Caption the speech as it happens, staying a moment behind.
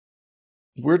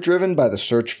We're driven by the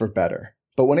search for better.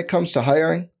 But when it comes to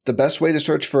hiring, the best way to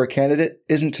search for a candidate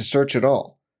isn't to search at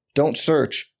all. Don't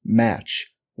search,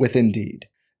 match with Indeed.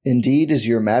 Indeed is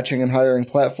your matching and hiring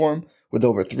platform with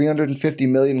over 350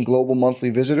 million global monthly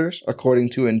visitors,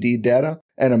 according to Indeed data,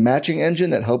 and a matching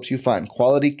engine that helps you find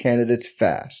quality candidates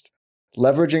fast.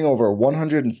 Leveraging over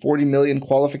 140 million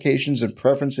qualifications and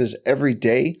preferences every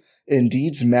day,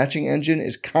 Indeed's matching engine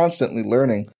is constantly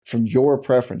learning from your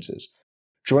preferences.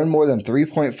 Join more than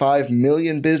 3.5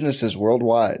 million businesses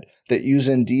worldwide that use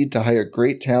Indeed to hire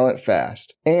great talent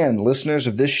fast. And listeners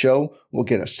of this show will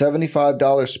get a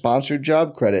 $75 sponsored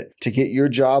job credit to get your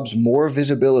jobs more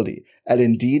visibility at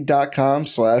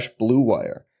Indeed.com/Blue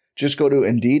Wire. Just go to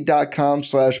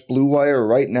Indeed.com/Blue Wire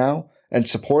right now and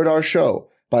support our show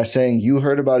by saying you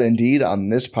heard about Indeed on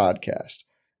this podcast.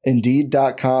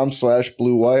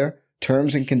 Indeed.com/Blue Wire.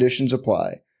 Terms and conditions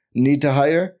apply. Need to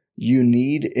hire? You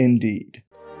need Indeed.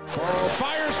 Burrow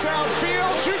fires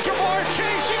downfield to Jamar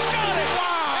Chase. He's got it.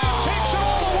 Wow. And takes it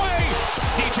all the way.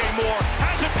 DJ Moore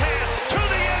has a pass to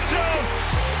the end zone.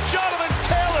 Jonathan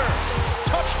Taylor.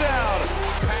 Touchdown.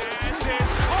 Pass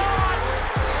is caught.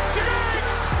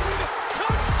 Diggs.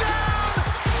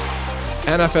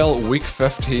 Touchdown. NFL Week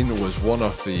 15 was one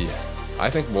of the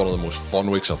most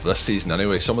fun weeks of this season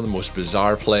anyway. Some of the most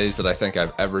bizarre plays that I think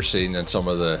I've ever seen, and some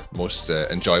of the most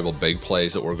enjoyable big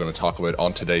plays that we're going to talk about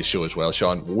on today's show as well.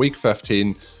 Sean, Week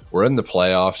 15, we're in the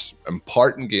playoffs,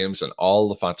 important games in all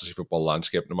the fantasy football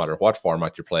landscape, no matter what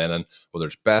format you're playing in, whether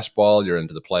it's best ball, you're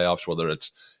into the playoffs, whether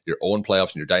it's your own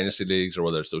playoffs in your dynasty leagues, or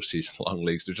whether it's those season-long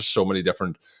leagues. There's just so many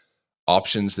different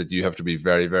options that you have to be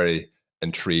very, very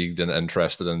intrigued and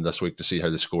interested in this week to see how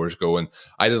the scores go. And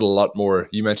I did a lot more.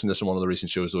 You mentioned this in one of the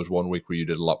recent shows. There was one week where you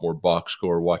did a lot more box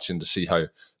score watching to see how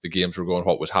the games were going,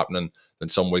 what was happening. Than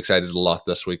some weeks I did a lot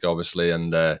this week, obviously,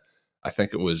 and I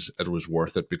think it was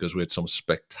worth it because we had some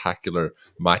spectacular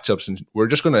matchups. And we're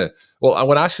just gonna. Well, I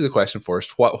want to ask you the question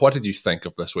first. What did you think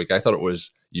of this week? I thought it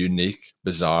was unique,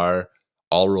 bizarre,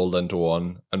 all rolled into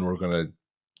one, and we're gonna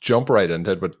jump right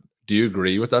into it. But do you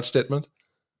agree with that statement?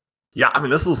 Yeah, I mean,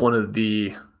 this was one of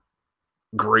the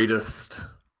greatest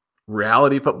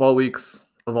reality football weeks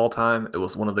of all time. It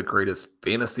was one of the greatest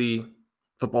fantasy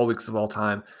football weeks of all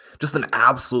time. Just an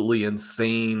absolutely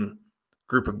insane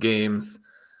group of games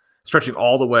stretching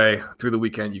all the way through the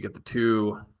weekend. You get the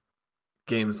two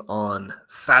games on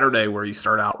Saturday where you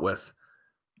start out with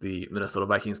the Minnesota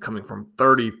Vikings coming from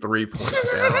 33 points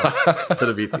down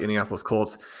to beat the Indianapolis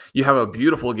Colts. You have a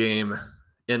beautiful game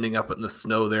ending up in the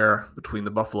snow there between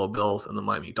the Buffalo Bills and the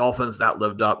Miami Dolphins. That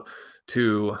lived up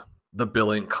to the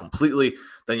billing completely.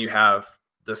 Then you have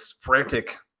this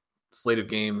frantic slate of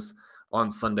games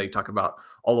on Sunday. Talk about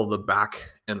all of the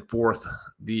back and forth.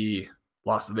 The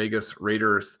Las Vegas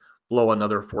Raiders blow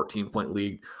another 14-point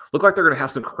lead. Look like they're going to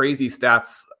have some crazy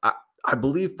stats. I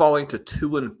believe falling to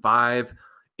 2-5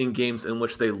 in games in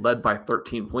which they led by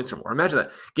 13 points or more. Imagine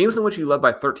that. Games in which you led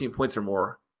by 13 points or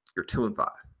more, you're 2-5.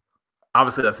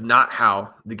 Obviously, that's not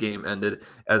how the game ended,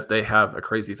 as they have a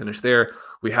crazy finish there.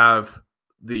 We have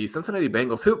the Cincinnati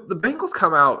Bengals, who the Bengals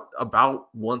come out about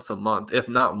once a month, if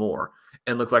not more,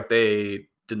 and look like they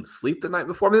didn't sleep the night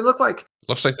before. I mean, looks like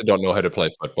they don't know how to play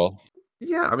football.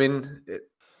 Yeah, I mean,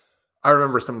 I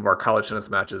remember some of our college tennis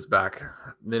matches back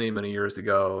many, many years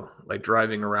ago, like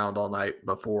driving around all night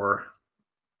before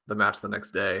the match the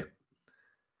next day.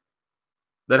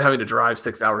 Then having to drive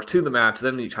 6 hours to the match.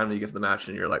 Then each time you get to the match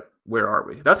and you're like, where are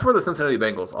we? That's where the Cincinnati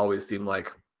Bengals always seem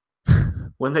like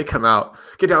when they come out,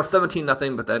 get down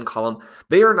 17-0, but then call them.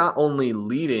 They are not only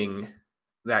leading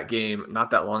that game not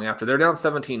that long after. They're down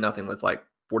 17-0 with like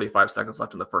 45 seconds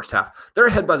left in the first half. They're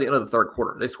ahead by the end of the third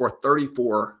quarter. They score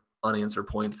 34 unanswered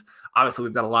points. Obviously,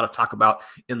 we've got a lot of talk about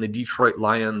in the Detroit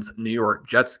Lions, New York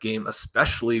Jets game,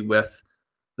 especially with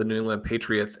the New England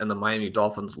Patriots and the Miami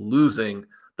Dolphins losing.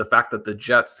 The fact that the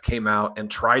Jets came out and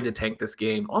tried to tank this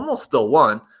game, almost still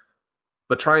won,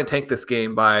 but try and tank this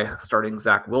game by starting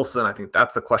Zach Wilson. I think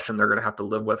that's a question they're going to have to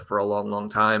live with for a long, long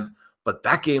time. But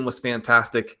that game was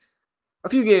fantastic. A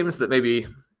few games that maybe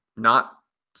not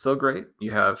so great.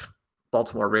 You have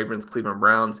Baltimore Ravens, Cleveland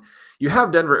Browns. You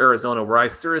have Denver, Arizona, where I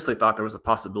seriously thought there was a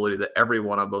possibility that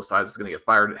everyone on both sides is going to get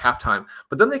fired at halftime.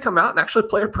 But then they come out and actually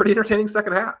play a pretty entertaining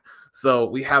second half. So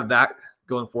we have that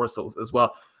going for us as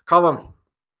well. Colin,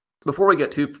 before we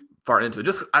get too far into it,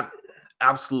 I'm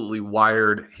absolutely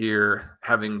wired here,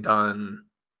 having done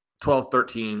 12,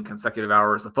 13 consecutive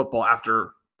hours of football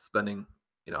after spending,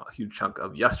 a huge chunk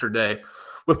of yesterday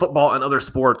with football and other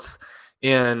sports.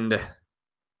 And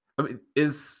I mean,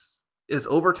 is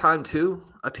overtime too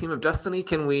a team of destiny?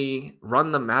 Can we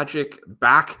run the magic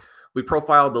back We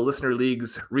profiled the listener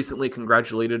leagues recently,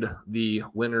 congratulated the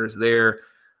winners there.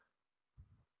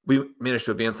 We managed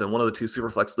to advance in one of the two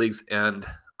Superflex leagues, and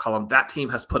Colin, that team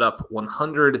has put up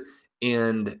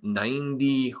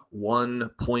 191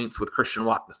 points with Christian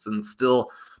Watson still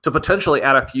to potentially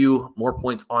add a few more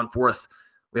points on for us.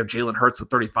 We have Jalen Hurts with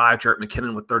 35, Jerick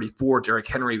McKinnon with 34, Derrick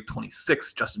Henry with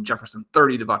 26, Justin Jefferson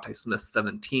 30, Devontae Smith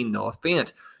 17, Noah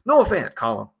Fant,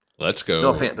 Colin. Let's go.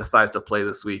 Noah Fant decides to play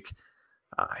this week.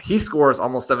 He scores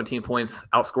almost 17 points,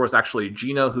 outscores actually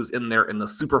Gino, who's in there in the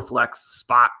Superflex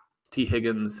spot. T.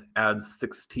 Higgins adds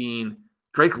 16.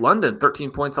 Drake London, 13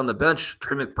 points on the bench.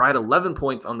 Trey McBride, 11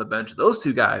 points on the bench. Those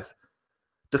two guys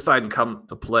decide and come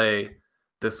to play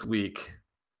this week.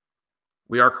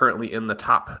 We are currently in the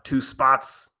top 2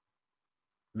 spots.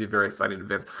 It'll be very exciting to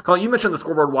advance. Colin, you mentioned the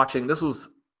scoreboard watching. This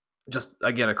was just,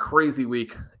 again, a crazy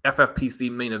week.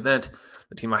 FFPC main event,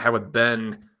 the team I had with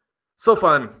Ben. So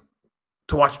fun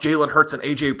to watch Jalen Hurts and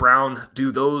A.J. Brown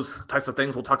do those types of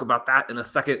things. We'll talk about that in a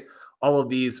second. All of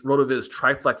these RotoViz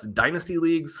Triflex Dynasty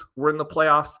Leagues were in the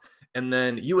playoffs. And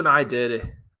then you and I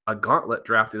did a gauntlet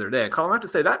draft the other day. And Colin, I have to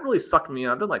say, that really sucked me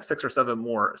in. I've done like 6 or 7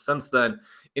 more since then.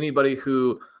 Anybody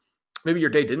who maybe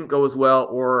your day didn't go as well,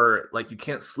 or like you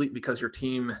can't sleep because your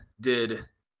team did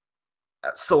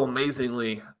so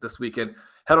amazingly this weekend,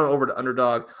 head on over to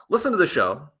Underdog. Listen to the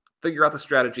show. Figure out the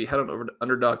strategy. Head on over to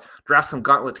Underdog. Draft some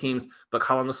gauntlet teams. But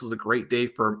Colin, this was a great day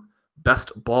for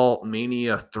Best Ball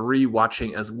Mania 3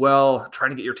 watching as well, trying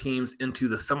to get your teams into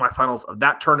the semifinals of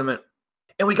that tournament.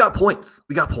 And we got points.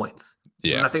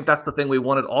 Yeah. And I think that's the thing we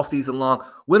wanted all season long.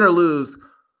 Win or lose,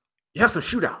 you have some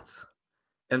shootouts.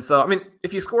 And so, I mean,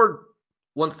 if you scored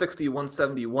 160,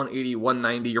 170, 180,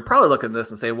 190, you're probably looking at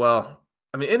this and say, well,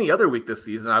 I mean, any other week this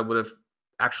season, I would have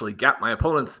actually gapped my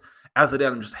opponents. As it is,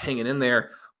 I'm just hanging in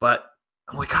there. But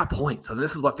we got points. And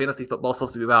this is what fantasy football is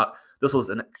supposed to be about. This was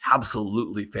an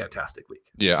absolutely fantastic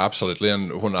week. Yeah, absolutely.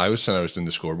 And when I was doing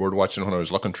the scoreboard watching, when I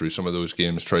was looking through some of those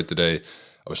games throughout the day,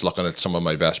 I was looking at some of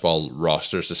my best ball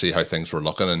rosters to see how things were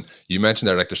looking. And you mentioned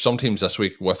there, like, there's some teams this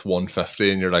week with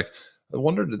 150, and you're like, I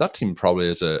wonder, that team probably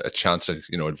has a chance of,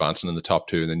 advancing in the top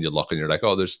 2. And then you look and you're like,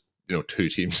 oh, there's, 2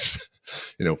 teams,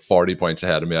 40 points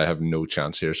ahead of me. I have no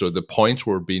chance here. So the points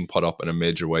were being put up in a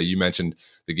major way. You mentioned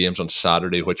the games on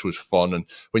Saturday, which was fun. And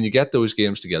when you get those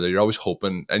games together, you're always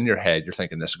hoping, in your head, you're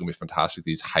thinking this is going to be fantastic,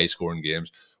 these high scoring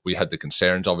games. We had the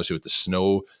concerns, obviously, with the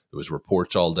snow. There was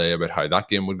reports all day about how that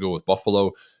game would go with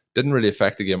Buffalo. Didn't really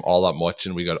affect the game all that much.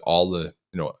 And we got all the,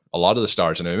 a lot of the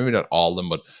stars, and maybe not all of them,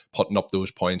 but putting up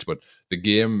those points. But the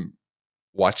game,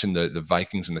 watching the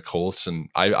Vikings and the Colts, and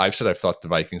I've thought the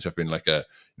Vikings have been like a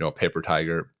paper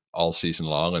tiger all season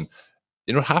long. And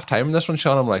halftime in this one,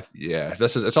 Sean, I'm like, yeah,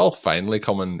 it's all finally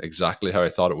coming exactly how I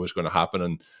thought it was going to happen.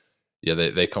 And yeah,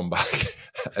 they come back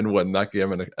and win that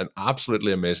game, and an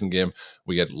absolutely amazing game.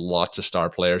 We get lots of star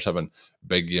players having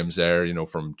big games there,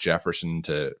 from Jefferson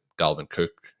to Dalvin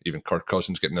Cook, even Kirk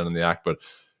Cousins getting in the act. But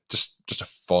just a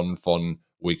fun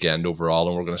weekend overall.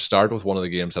 And we're going to start with one of the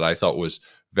games that I thought was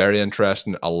very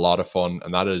interesting, a lot of fun,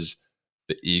 and that is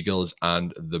the Eagles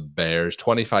and the Bears.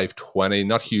 25-20,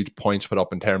 not huge points put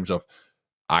up in terms of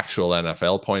actual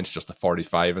NFL points, just the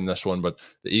 45 in this one. But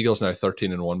the Eagles now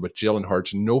 13-1, but Jalen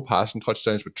Hurts, no passing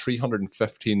touchdowns, but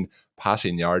 315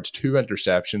 passing yards, 2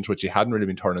 interceptions, which he hadn't really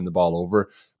been turning the ball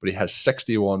over, but he has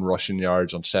 61 rushing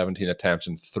yards on 17 attempts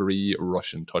and 3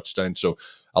 rushing touchdowns. So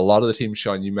a lot of the teams,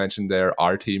 Sean, you mentioned there,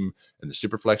 our team in the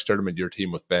Superflex tournament, your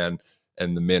team with Ben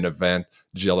in the main event,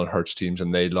 Jalen Hurts teams,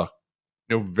 and they look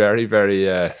very,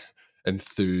 very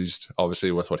enthused,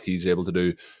 obviously, with what he's able to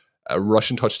do. A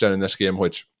rushing touchdown in this game,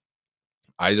 which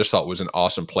I just thought was an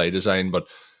awesome play design, but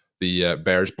the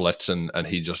Bears blitz and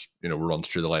he just runs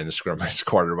through the line of scrimmage,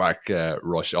 quarterback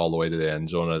rush all the way to the end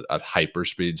zone at hyper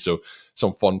speed. So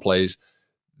some fun plays.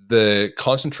 The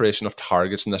concentration of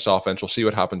targets in this offense, we'll see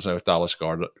what happens now with Dallas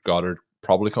Goedert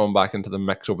probably coming back into the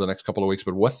mix over the next couple of weeks,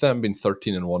 but with them being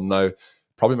 13-1 now,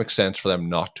 probably makes sense for them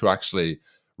not to actually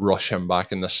rush him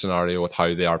back in this scenario with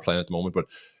how they are playing at the moment. But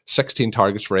 16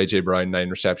 targets for A.J. Brown,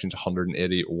 9 receptions,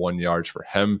 181 yards for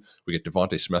him. We get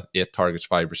Devontae Smith, 8 targets,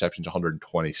 5 receptions,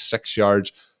 126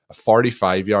 yards. A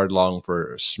 45-yard long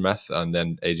for Smith, and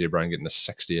then A.J. Brown getting a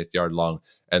 68-yard long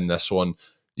in this one.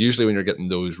 Usually when you're getting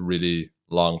those really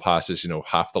long passes,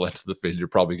 half the length of the field, you're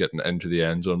probably getting into the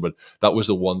end zone. But that was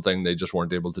the one thing they just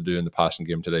weren't able to do in the passing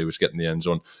game today, was getting the end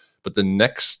zone. But the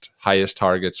next highest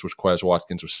targets was Quez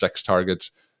Watkins with 6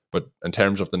 targets. But in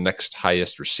terms of the next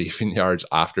highest receiving yards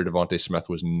after Devontae Smith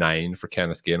was 9 for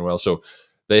Kenneth Gainwell. So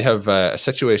they have a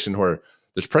situation where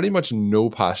there's pretty much no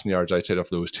passing yards outside of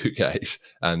those 2 guys.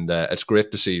 And it's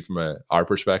great to see from our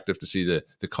perspective to see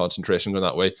the concentration going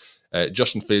that way.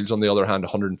 Justin Fields, on the other hand,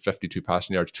 152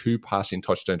 passing yards, 2 passing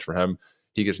touchdowns for him.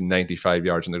 He gets 95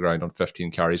 yards on the ground on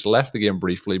 15 carries. Left the game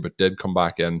briefly, but did come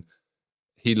back in.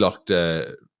 He looked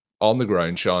on the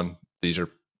ground, Sean. These are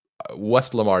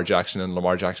with Lamar Jackson, and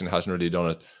Lamar Jackson hasn't really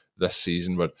done it this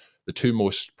season, but the two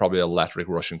most probably electric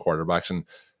rushing quarterbacks. And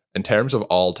in terms of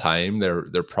all time,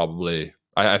 they're probably,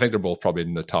 I think they're both probably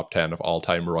in the top 10 of all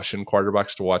time rushing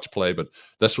quarterbacks to watch play. But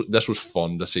this was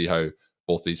fun to see how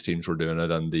both these teams were doing it,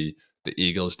 and the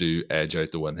Eagles do edge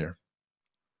out the win here.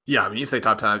 Yeah, I mean, you say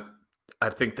top 10. I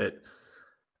think that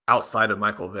outside of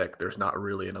Michael Vick, there's not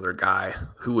really another guy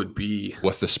who would be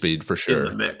with the speed for sure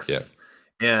in the mix. Yeah.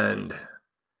 And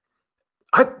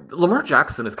Lamar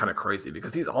Jackson is kind of crazy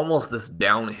because he's almost this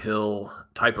downhill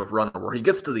type of runner where he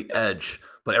gets to the edge,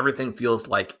 but everything feels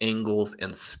like angles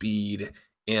and speed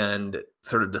and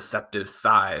sort of deceptive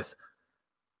size.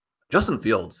 Justin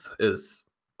Fields is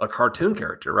a cartoon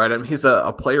character, right? I mean, he's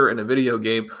a player in a video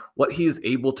game. What he's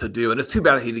able to do, and it's too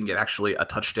bad he didn't get actually a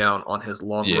touchdown on his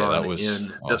long run in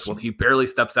awesome. This one. He barely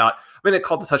steps out. I mean, it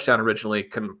called the touchdown originally,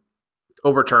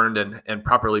 overturned and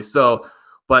properly so,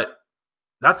 but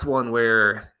that's one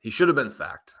where he should have been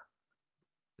sacked.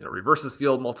 Reverses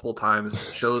field multiple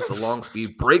times, shows the long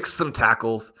speed, breaks some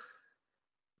tackles,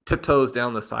 tiptoes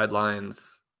down the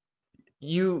sidelines.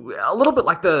 A little bit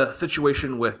like the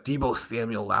situation with Deebo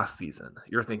Samuel last season.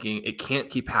 You're thinking, it can't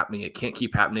keep happening. It can't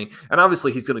keep happening. And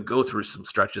obviously he's going to go through some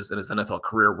stretches in his NFL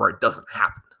career where it doesn't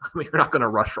happen. I mean, you're not going to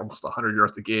rush for almost 100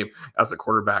 yards a game as a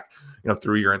quarterback,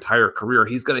 through your entire career.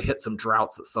 He's going to hit some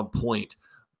droughts at some point,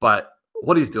 but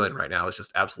what he's doing right now is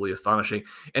just absolutely astonishing.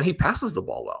 And he passes the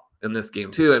ball well in this game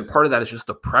too. And part of that is just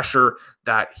the pressure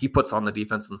that he puts on the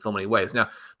defense in so many ways. Now,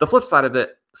 the flip side of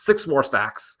it, 6 more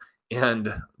sacks,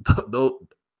 and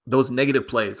those negative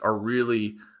plays are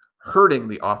really hurting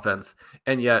the offense.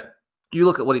 And yet you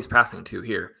look at what he's passing to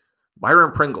here.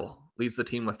 Byron Pringle leads the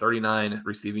team with 39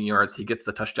 receiving yards. He gets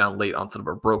the touchdown late on sort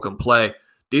of a broken play.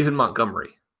 David Montgomery,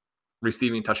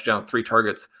 receiving touchdown, 3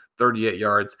 targets, 38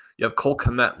 yards. You have Cole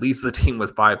Kmet leads the team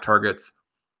with 5 targets.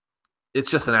 It's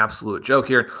just an absolute joke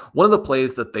here. One of the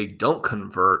plays that they don't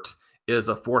convert is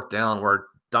a 4th down where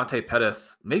Dante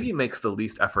Pettis maybe makes the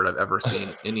least effort I've ever seen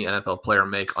any NFL player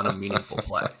make on a meaningful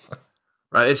play.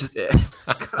 Right? It's just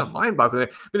kind of mind-boggling.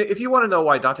 I mean, if you want to know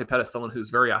why Dante Pettis, someone who's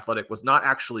very athletic, was not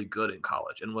actually good in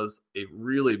college and was a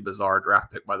really bizarre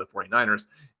draft pick by the 49ers,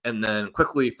 and then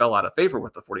quickly fell out of favor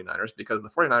with the 49ers because the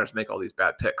 49ers make all these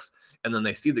bad picks, and then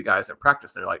they see the guys in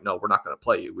practice, and they're like, no, we're not going to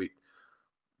play you. We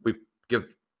give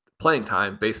playing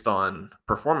time based on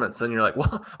performance. And you're like,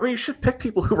 well, I mean, you should pick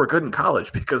people who were good in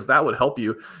college because that would help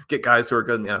you get guys who are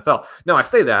good in the NFL. Now, I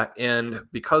say that, and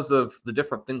because of the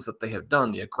different things that they have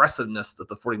done, the aggressiveness that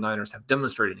the 49ers have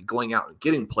demonstrated in going out and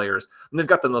getting players, and they've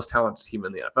got the most talented team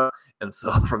in the NFL. And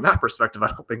so from that perspective,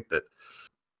 I don't think that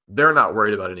they're not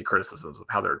worried about any criticisms of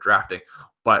how they're drafting.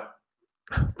 But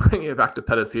bringing it back to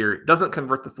Pettis here, doesn't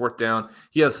convert the 4th down.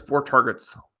 He has 4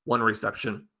 targets, 1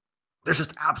 reception. There's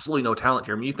just absolutely no talent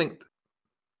here. I mean, you think,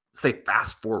 say,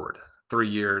 fast forward 3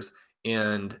 years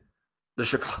and the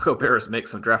Chicago Bears make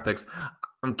some draft picks.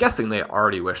 I'm guessing they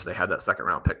already wish they had that 2nd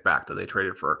round pick back that they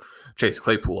traded for Chase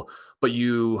Claypool. But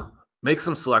you make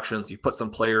some selections, you put some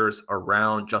players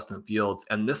around Justin Fields,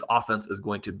 and this offense is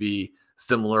going to be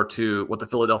similar to what the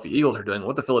Philadelphia Eagles are doing.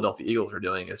 What the Philadelphia Eagles are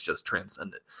doing is just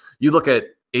transcendent. You look at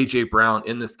A.J. Brown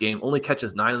in this game, only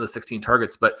catches 9 of the 16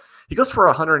 targets, but he goes for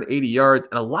 180 yards,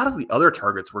 and a lot of the other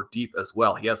targets were deep as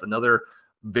well. He has another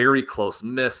very close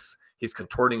miss. He's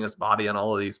contorting his body on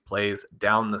all of these plays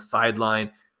down the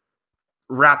sideline,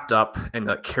 wrapped up and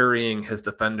carrying his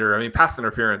defender. I mean, pass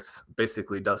interference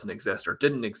basically doesn't exist or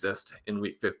didn't exist in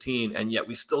week 15, and yet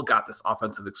we still got this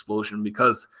offensive explosion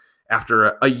because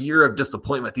after a year of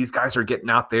disappointment, these guys are getting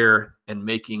out there and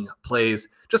making plays.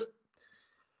 Just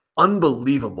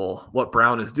unbelievable what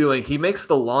Brown is doing. He makes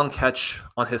the long catch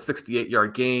on his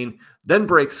 68-yard gain, then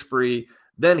breaks free.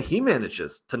 Then he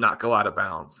manages to not go out of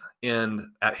bounds. And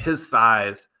at his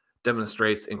size,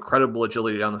 demonstrates incredible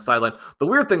agility down the sideline. The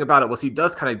weird thing about it was he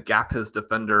does kind of gap his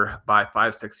defender by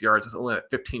 5-6 yards with only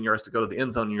 15 yards to go to the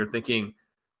end zone. And you're thinking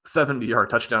 70-yard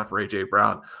touchdown for A.J.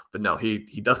 Brown. But no, he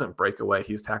doesn't break away.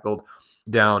 He's tackled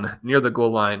down near the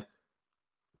goal line.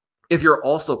 If you're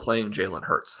also playing Jalen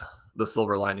Hurts, the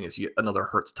silver lining is another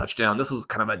Hurts touchdown. This was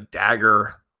kind of a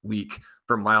dagger week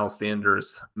for Miles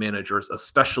Sanders managers,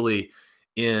 especially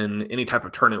in any type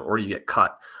of tournament where you get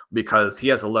cut, because he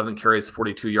has 11 carries,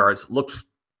 42 yards, looked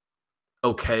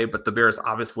okay, but the Bears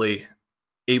obviously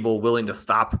willing to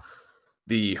stop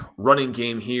the running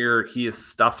game here. He is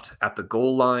stuffed at the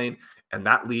goal line, and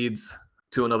that leads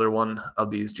to another one of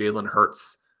these Jalen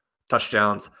Hurts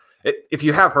touchdowns. if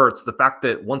you have Hurts, the fact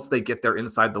that once they get there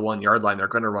inside the 1 yard line, they're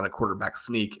going to run a quarterback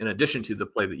sneak in addition to the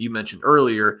play that you mentioned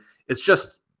earlier, it's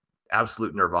just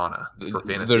absolute nirvana for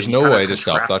fantasy. There's no way to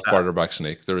stop that quarterback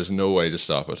sneak. There is no way to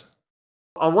stop it.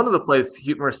 On one of the plays,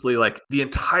 humorously, like the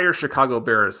entire Chicago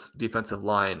Bears defensive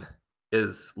line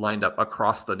is lined up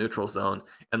across the neutral zone,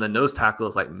 and the nose tackle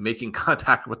is like making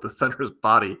contact with the center's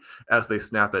body as they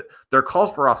snap it. They're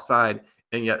called for offside,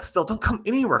 and yet still don't come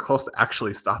anywhere close to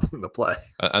actually stopping the play.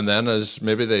 And then as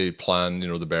maybe they plan,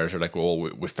 the Bears are like, well,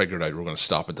 we figured out we're going to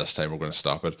stop it this time. We're going to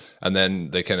stop it. And then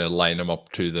they kind of line him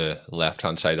up to the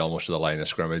left-hand side, almost to the line of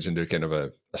scrimmage, and do kind of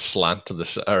a slant to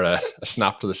the, or a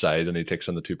snap to the side, and he takes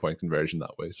in the 2-point conversion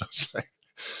that way. So it's like,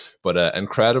 but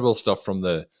incredible stuff from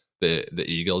the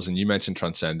Eagles. And you mentioned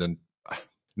transcendent,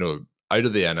 out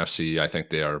of the NFC, I think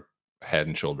they are head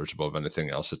and shoulders above anything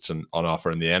else that's on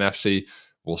offer in the NFC.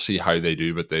 We'll see how they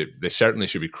do, but they certainly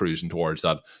should be cruising towards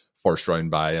that first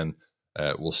round bye, and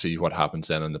we'll see what happens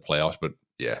then in the playoffs. But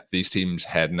yeah, these teams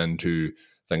heading into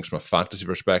things from a fantasy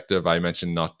perspective, I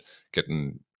mentioned not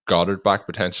getting Goddard back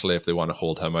potentially if they want to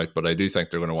hold him out, but I do think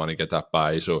they're going to want to get that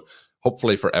bye. So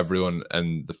hopefully for everyone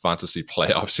in the fantasy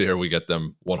playoffs here, we get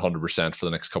them 100% for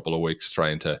the next couple of weeks,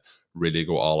 trying to really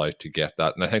go all out to get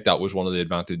that. And I think that was one of the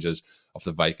advantages of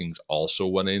the Vikings also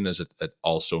winning, is it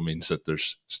also means that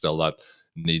there's still that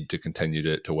need to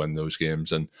continue to win those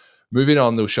games. And moving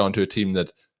on though, Sean, to a team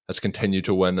that has continued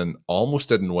to win and almost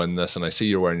didn't win this, and I see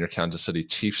you're wearing your Kansas City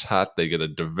Chiefs hat. They get a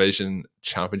division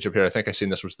championship here. I think I seen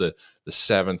this was the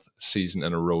 7th season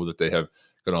in a row that they have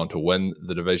gone on to win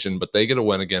the division, but they get a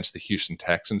win against the Houston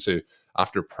Texans, who,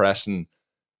 after pressing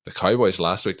the Cowboys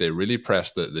last week, they really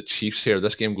pressed the Chiefs here.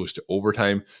 This game goes to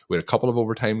overtime. We had a couple of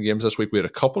overtime games this week. We had a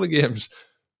couple of games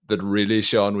that really,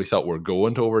 Sean, we thought we're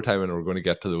going to overtime, and we're going to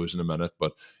get to those in a minute.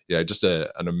 But yeah, just an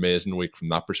amazing week from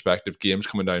that perspective. Games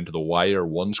coming down to the wire,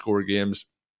 1-score games.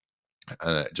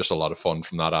 Just a lot of fun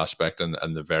from that aspect, and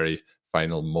the very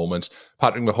final moments.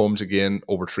 Patrick Mahomes again,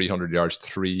 over 300 yards,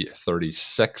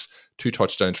 336, 2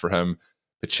 touchdowns for him.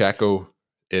 Pacheco,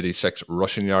 86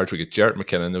 rushing yards. We get Jerick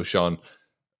McKinnon though, Sean.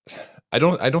 I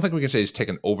don't think we can say he's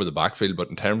taken over the backfield, but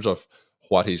in terms of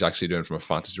what he's actually doing from a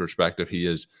fantasy perspective, he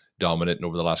is dominating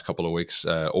over the last couple of weeks.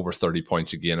 Over 30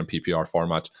 points again in PPR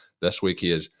formats. This week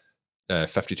he is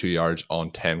 52 yards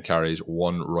on 10 carries,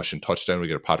 1 rushing touchdown. We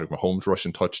get a Patrick Mahomes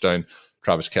rushing touchdown.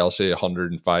 Travis Kelce,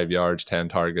 105 yards, 10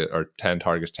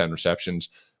 targets, 10 receptions.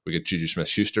 We get Juju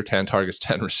Smith-Schuster, 10 targets,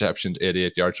 10 receptions,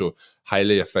 88 yards. So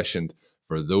highly efficient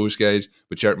for those guys.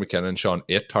 But Jerick McKinnon, Sean,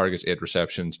 8 targets, 8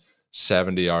 receptions,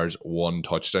 70 yards, 1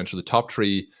 touchdown. So the top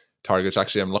 3 targets,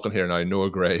 actually, I'm looking here now.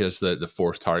 Noah Gray is the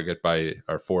 4th target by,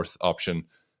 or 4th option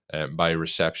by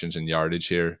receptions and yardage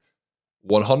here.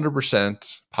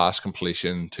 100% pass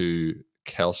completion to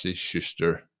Kelce,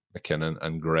 Schuster, McKinnon,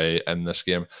 and Gray in this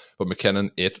game. But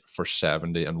McKinnon, 8 for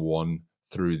 70 and 1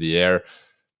 through the air.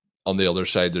 On the other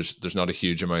side, there's not a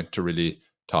huge amount to really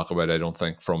talk about, I don't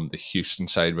think, from the Houston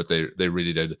side, but they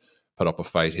really did put up a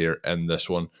fight here in this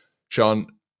one. Sean,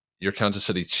 your Kansas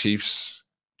City Chiefs,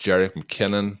 Jerick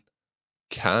McKinnon,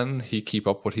 can he keep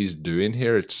up what he's doing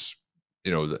here? It's,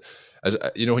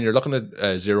 when you're looking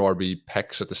at 0 RB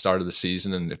picks at the start of the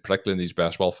season, and particularly in these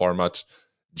best ball formats,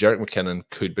 Jerick McKinnon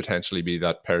could potentially be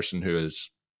that person who has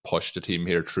pushed the team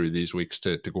here through these weeks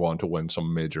to go on to win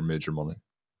some major money.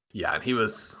 Yeah, and he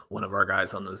was one of our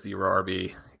guys on the 0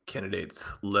 RB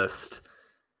candidates list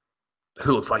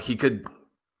who looks like he could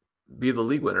be the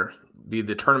league winner, be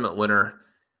the tournament winner.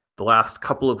 The last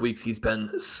couple of weeks, he's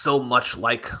been so much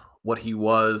like what he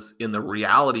was in the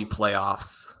reality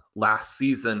playoffs last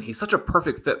season. He's such a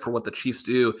perfect fit for what the Chiefs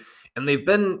do, and they've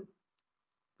been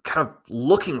kind of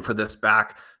looking for this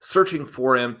back, searching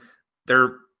for him.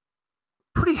 They're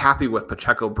pretty happy with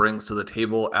Pacheco brings to the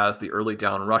table as the early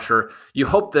down rusher. You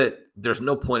hope that there's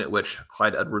no point at which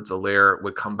Clyde Edwards-Helaire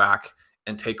would come back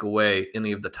and take away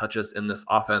any of the touches in this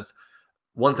offense.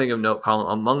 One thing of note,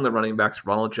 Colin, among the running backs,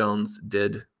 Ronald Jones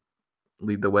did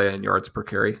lead the way in yards per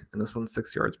carry in this one,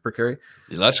 6 yards per carry.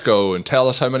 Let's go and tell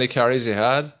us how many carries he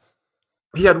had.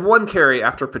 He had 1 carry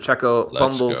after Pacheco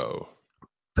fumbles. Let's go.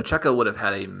 Pacheco would have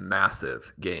had a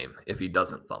massive game if he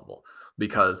doesn't fumble,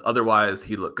 because otherwise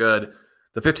he looked good.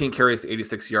 The 15 carries to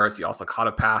 86 yards. He also caught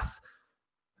a pass.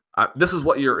 This is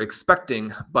what you're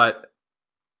expecting, but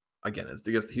again, it's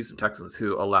against the Houston Texans,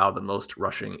 who allow the most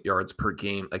rushing yards per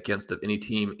game against of any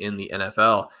team in the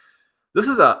NFL. This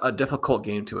is a difficult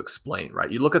game to explain, right?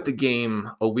 You look at the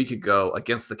game a week ago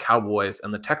against the Cowboys,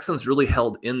 and the Texans really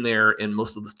held in there in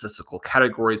most of the statistical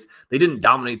categories. They didn't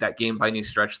dominate that game by any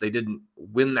stretch. They didn't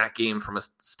win that game from a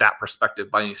stat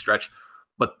perspective by any stretch,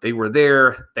 but they were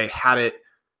there. They had it.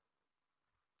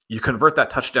 You convert that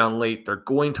touchdown late, they're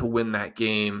going to win that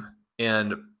game,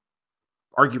 and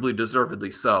arguably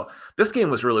deservedly so. This game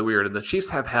was really weird, and the Chiefs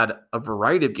have had a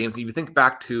variety of games. If you think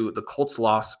back to the Colts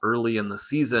loss early in the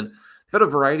season, they've had a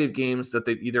variety of games that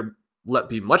they've either let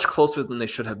be much closer than they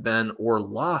should have been or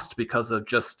lost because of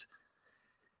just,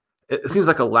 it seems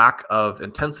like a lack of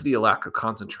intensity, a lack of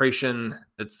concentration.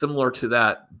 It's similar to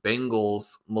that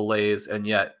Bengals malaise, and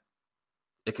yet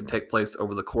it can take place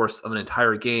over the course of an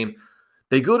entire game.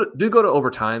 They do go to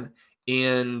overtime,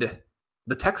 and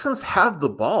the Texans have the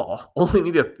ball, only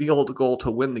need a field goal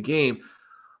to win the game,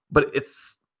 but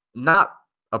it's not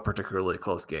a particularly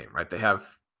close game, right? They have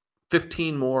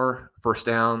 15 more first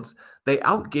downs. They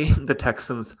outgained the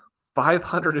Texans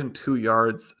 502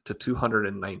 yards to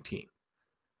 219.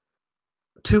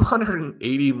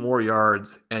 280 more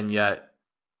yards, and yet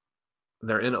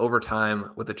they're in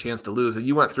overtime with a chance to lose. And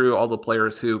you went through all the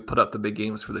players who put up the big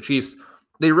games for the Chiefs.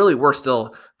 They really were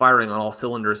still firing on all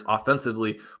cylinders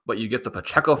offensively, but you get the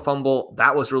Pacheco fumble.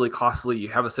 That was really costly. You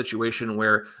have a situation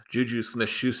where Juju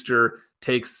Smith-Schuster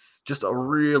takes just a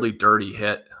really dirty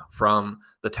hit from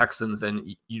the Texans,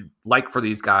 and you like for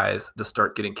these guys to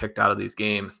start getting kicked out of these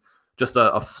games. Just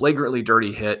a flagrantly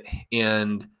dirty hit,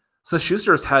 and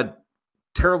Smith-Schuster's had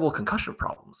terrible concussion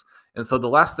problems. And so the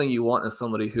last thing you want is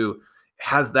somebody who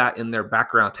has that in their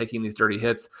background, taking these dirty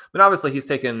hits. But obviously he's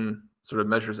taken sort of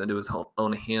measures into his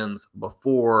own hands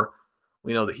before.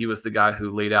 We know that he was the guy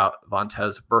who laid out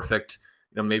Vontaze Burfict,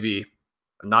 maybe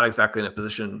not exactly in a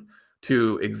position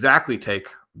to exactly take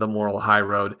the moral high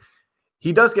road.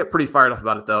 He does get pretty fired up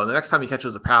about it, though. And the next time he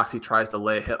catches a pass, he tries to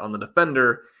lay a hit on the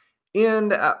defender.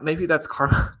 And maybe that's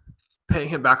karma paying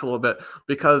him back a little bit,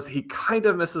 because he kind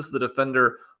of misses the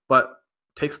defender, but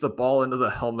takes the ball into the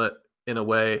helmet in a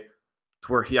way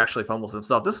to where he actually fumbles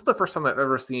himself. This is the first time I've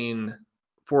ever seen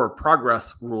for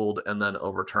progress ruled and then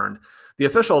overturned. The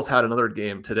officials had another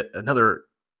game today, another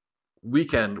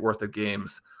weekend worth of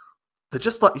games that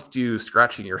just left you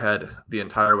scratching your head the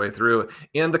entire way through.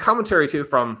 And the commentary, too,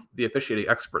 from the officiating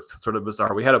experts, sort of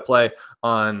bizarre. We had a play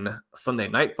on Sunday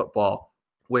Night Football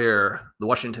where the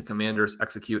Washington Commanders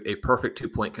execute a perfect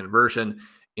 2-point conversion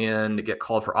and get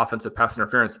called for offensive pass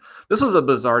interference. This was a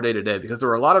bizarre day today because there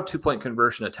were a lot of 2-point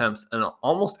conversion attempts, and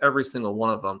almost every single one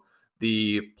of them,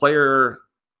 the player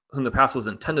whom the pass was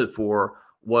intended for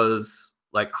was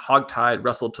like hogtied,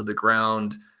 wrestled to the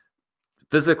ground,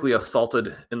 physically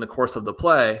assaulted in the course of the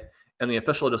play, and the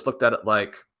official just looked at it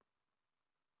like,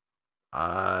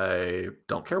 I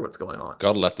don't care what's going on.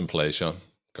 Gotta let them play, Sean.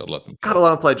 Gotta let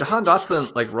them play. Jahan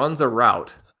Dotson runs a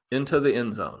route into the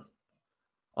end zone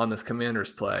on this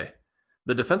Commanders play.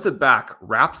 The defensive back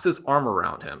wraps his arm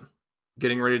around him,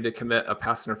 getting ready to commit a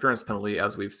pass interference penalty,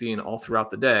 as we've seen all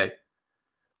throughout the day.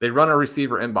 They run a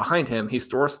receiver in behind him. He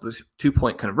stores the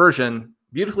 2-point conversion.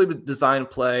 Beautifully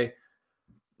designed play.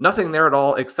 Nothing there at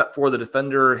all except for the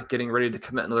defender getting ready to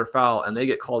commit another foul, and they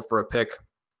get called for a pick.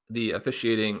 The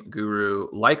officiating guru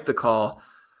liked the call.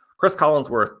 Chris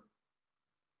Collinsworth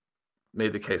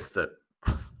made the case that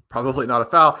probably not a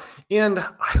foul, and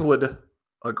I would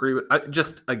agree with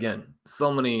again,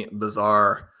 so many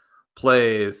bizarre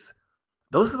plays.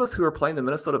 Those of us who are playing the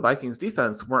Minnesota Vikings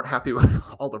defense weren't happy with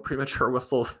all the premature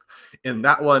whistles in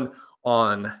that one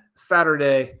on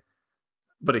Saturday.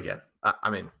 But again, I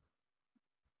mean,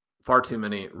 far too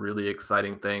many really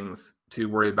exciting things to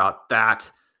worry about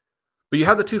that. But you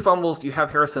have the 2 fumbles. You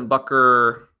have Harrison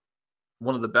Butker,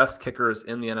 one of the best kickers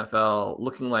in the NFL,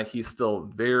 looking like he's still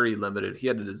very limited. He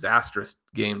had a disastrous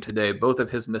game today. Both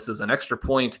of his misses, an extra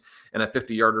point and a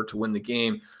 50-yarder to win the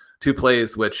game. 2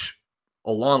 plays which,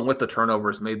 along with the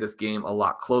turnovers, made this game a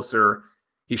lot closer.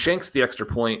 He shanks the extra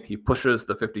point. He pushes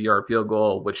the 50-yard field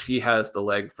goal, which he has the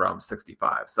leg from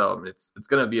 65. So I mean, it's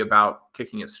going to be about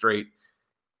kicking it straight.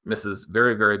 Misses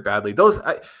very, very badly.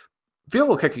 Field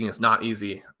goal kicking is not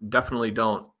easy. Definitely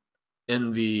don't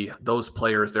envy those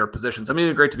players, their positions. I mean,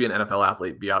 it'd be great to be an NFL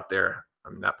athlete, be out there. I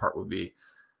mean, that part would be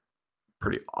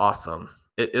pretty awesome.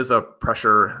 It is a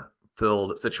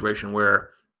pressure-filled situation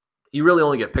where you really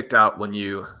only get picked out when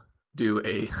you do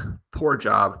a poor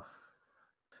job.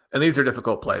 And these are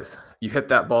difficult plays. You hit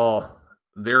that ball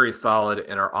very solid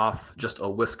and are off just a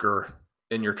whisker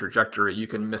in your trajectory. You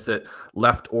can miss it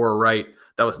left or right.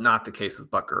 That was not the case with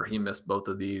Butker. He missed both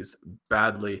of these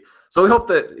badly. So we hope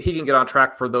that he can get on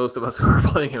track for those of us who are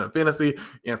playing him in fantasy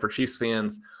and for Chiefs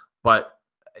fans. But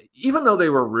even though they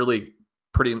were really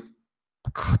pretty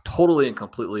totally and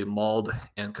completely mauled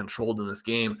and controlled in this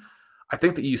game, I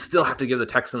think that you still have to give the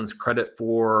Texans credit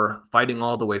for fighting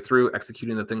all the way through,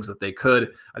 executing the things that they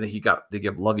could. I think they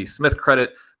give Lovie Smith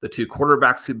credit, the two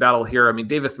quarterbacks who battle here. I mean,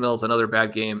 Davis Mills, another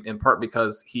bad game, in part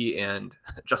because he and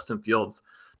Justin Fields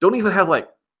don't even have like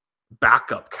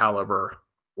backup caliber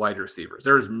wide receivers.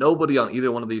 There is nobody on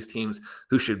either one of these teams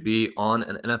who should be on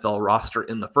an NFL roster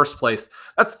in the first place.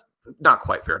 That's not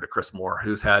quite fair to Chris Moore,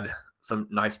 who's had some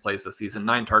nice plays this season.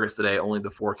 9 targets today, only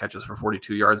the 4 catches for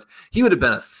 42 yards. He would have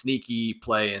been a sneaky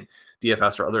play in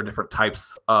DFS or other different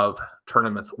types of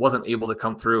tournaments. Wasn't able to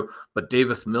come through, but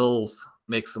Davis Mills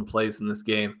makes some plays in this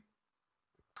game.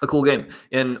 A cool game.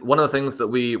 And one of the things that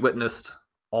we witnessed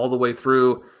all the way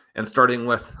through, and starting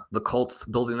with the Colts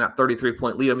building that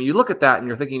 33-point lead. I mean, you look at that and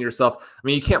you're thinking to yourself, I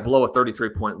mean, you can't blow a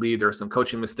 33-point lead. There are some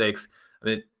coaching mistakes. I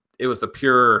mean, it was a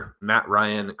pure Matt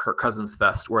Ryan, Kirk Cousins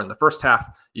fest, where in the first half,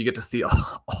 you get to see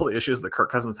all the issues that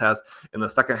Kirk Cousins has. In the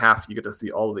second half, you get to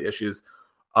see all of the issues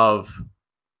of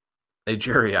a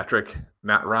geriatric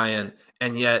Matt Ryan.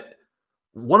 And yet,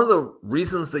 one of the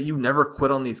reasons that you never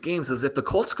quit on these games is if the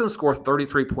Colts can score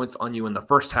 33 points on you in the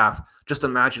first half, just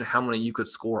imagine how many you could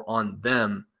score on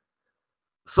them.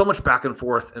 So much back and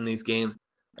forth in these games.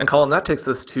 And Colin, that takes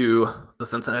us to the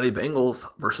Cincinnati Bengals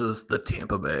versus the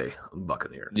Tampa Bay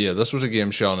Buccaneers. Yeah, this was a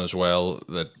game, Sean, as well,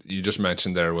 that you just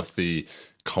mentioned there with the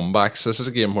comebacks. This is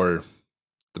a game where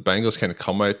the Bengals kind of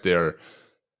come out there.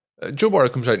 Joe Burrow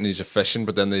comes out and he's efficient,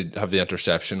 but then they have the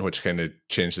interception, which kind of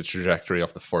changed the trajectory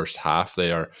of the first half.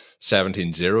 They are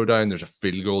 17-0 down. There's a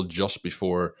field goal just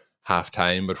before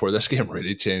halftime, but where this game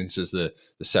really changed is the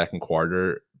second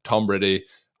quarter. Tom Brady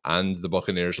and the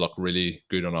Buccaneers look really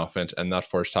good on offense. And that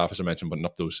first half, as I mentioned, putting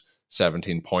up those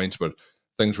 17 points, but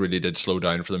things really did slow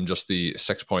down for them. Just the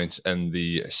 6 points in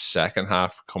the second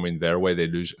half coming their way. They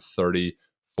lose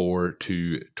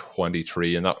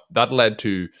 34-23. And that led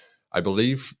to, I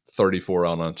believe, 34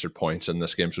 unanswered points in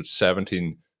this game. So it's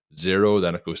 17-0,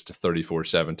 then it goes to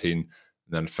 34-17, and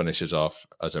then finishes off,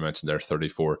 as I mentioned there,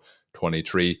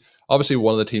 34-23. Obviously,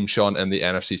 one of the teams, Sean, in the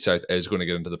NFC South is going to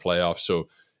get into the playoffs. So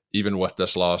even with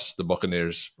this loss, the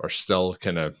Buccaneers are still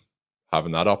kind of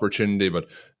having that opportunity, but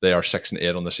they are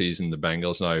 6-8 on the season. The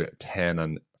Bengals now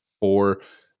 10-4.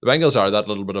 The Bengals are that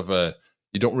little bit of a,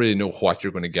 you don't really know what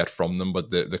you're going to get from them,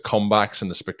 but the comebacks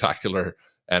and the spectacular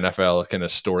NFL kind of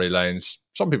storylines,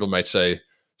 some people might say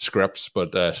scripts,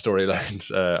 but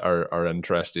storylines are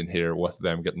interesting here with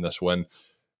them getting this win.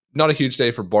 Not a huge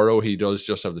day for Burrow. He does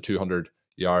just have the 200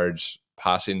 yards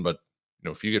passing, but you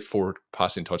know, if you get 4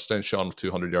 passing touchdowns, Sean, with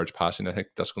 200 yards passing, I think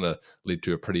that's going to lead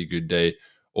to a pretty good day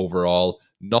overall.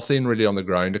 Nothing really on the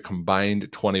ground. A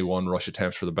combined 21 rush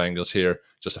attempts for the Bengals here,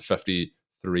 just a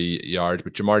 53 yards.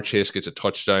 But Jamar Chase gets a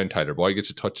touchdown. Tyler Boyd gets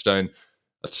a touchdown.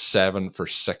 That's 7 for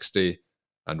 60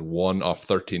 and 1 off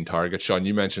 13 targets. Sean,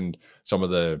 you mentioned some of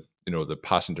the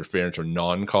pass interference or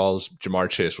non-calls. Jamar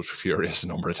Chase was furious a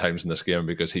number of times in this game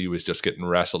because he was just getting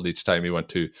wrestled each time he went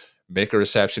to make a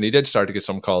reception. He did start to get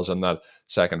some calls in that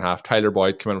second half. Tyler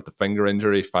Boyd came in with a finger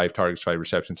injury, 5 targets, 5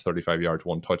 receptions, 35 yards,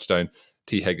 1 touchdown.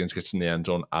 T. Higgins gets in the end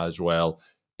zone as well.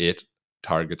 8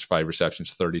 targets, 5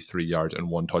 receptions, 33 yards, and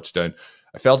 1 touchdown.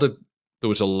 I felt that there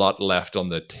was a lot left on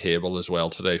the table as well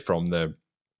today from the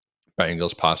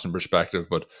Bengals passing perspective,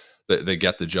 but they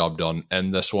get the job done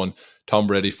in this one. Tom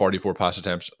Brady, 44 pass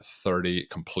attempts, 30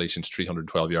 completions,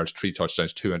 312 yards, 3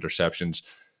 touchdowns, 2 interceptions.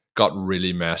 Got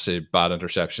really messy, bad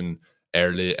interception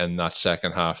early in that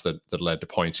second half that led to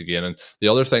points again. And the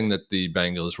other thing that the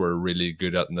Bengals were really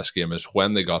good at in this game is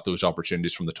when they got those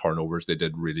opportunities from the turnovers, they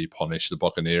did really punish the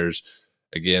Buccaneers.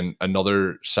 Again,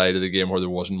 another side of the game where there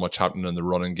wasn't much happening in the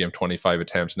running game, 25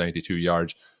 attempts, 92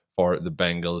 yards for the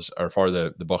Bengals, or for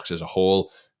the Bucs as a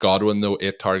whole. Godwin, though,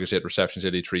 8 targets, 8 receptions,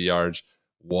 83 yards,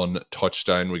 1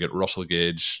 touchdown. We get Russell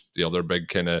Gage, the other big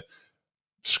kind of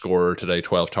scorer today,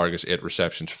 12 targets, 8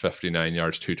 receptions, 59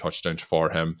 yards, 2 touchdowns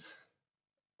for him.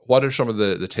 What are some of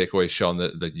the takeaways, Sean,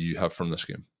 that you have from this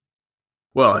game?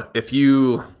 Well, if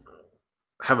you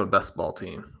have a best ball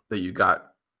team that you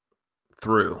got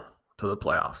through to the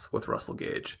playoffs with Russell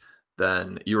Gage,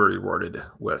 then you were rewarded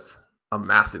with a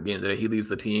massive game today. He leads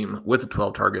the team with the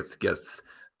 12 targets, gets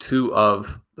 2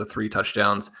 of the 3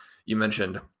 touchdowns. You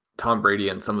mentioned Tom Brady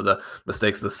and some of the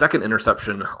mistakes. The second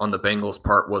interception on the Bengals'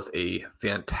 part was a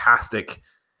fantastic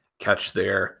catch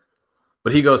there,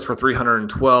 but he goes for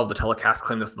 312. The telecast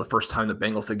claimed this is the first time the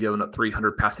Bengals have given up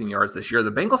 300 passing yards this year.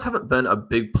 The Bengals haven't been a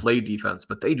big play defense,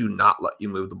 but they do not let you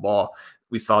move the ball.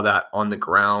 We saw that on the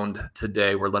ground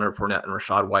today where Leonard Fournette and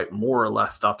Rachaad White more or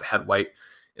less stopped ahead White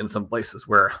in some places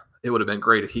where it would have been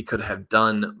great if he could have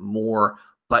done more,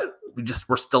 but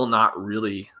we're still not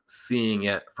really seeing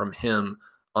it from him.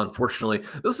 Unfortunately,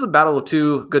 this is a battle of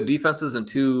 2 good defenses and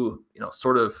 2,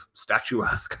 sort of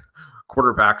statuesque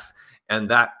quarterbacks. And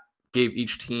that gave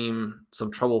each team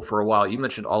some trouble for a while. You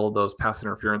mentioned all of those pass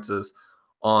interferences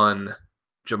on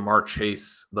Ja'Marr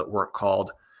Chase that weren't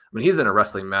called. I mean, he's in a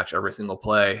wrestling match every single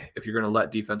play. If you're going to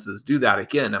let defenses do that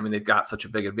again, I mean, they've got such a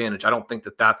big advantage. I don't think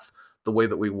that that's the way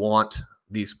that we want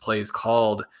these plays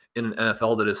called in an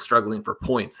NFL that is struggling for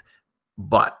points.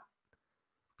 But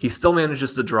he still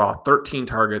manages to draw 13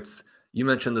 targets. You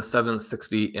mentioned the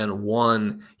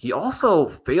 761. He also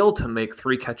failed to make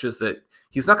 3 catches that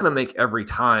he's not going to make every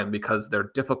time because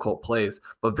they're difficult plays,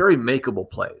 but very makeable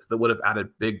plays that would have added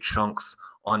big chunks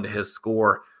onto his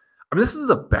score. I mean, this is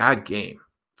a bad game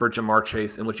for Ja'Marr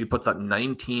Chase in which he puts up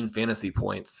 19 fantasy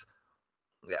points.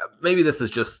 Yeah, maybe this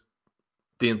is just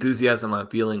the enthusiasm I'm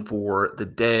feeling for the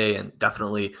day and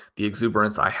definitely the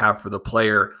exuberance I have for the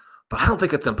player. But I don't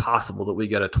think it's impossible that we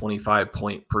get a 25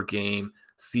 point per game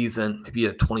season, maybe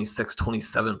a 26,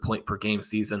 27 point per game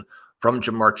season from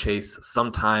Ja'Marr Chase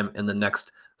sometime in the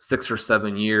next 6 or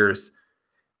 7 years.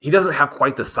 He doesn't have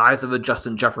quite the size of a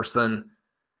Justin Jefferson.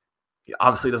 He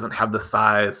obviously doesn't have the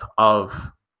size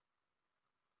of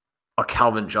a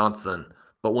Calvin Johnson.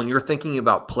 But when you're thinking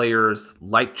about players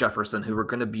like Jefferson who are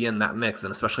going to be in that mix,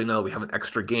 and especially now that we have an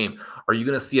extra game, are you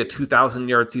going to see a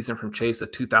 2,000-yard season from Chase, a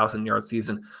 2,000-yard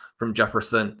season from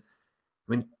Jefferson?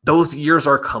 I mean, those years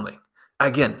are coming.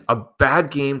 Again, a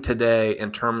bad game today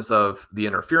in terms of the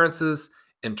interferences,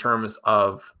 in terms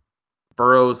of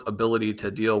Burrow's ability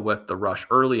to deal with the rush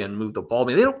early and move the ball. I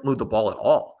mean, they don't move the ball at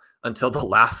all until the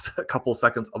last couple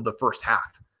seconds of the first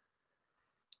half.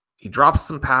 He drops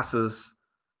some passes,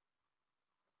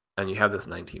 and you have this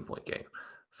 19-point game.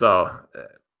 So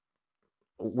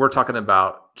we're talking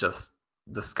about just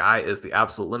the sky is the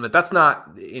absolute limit. That's not,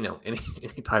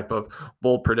 any type of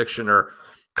bold prediction or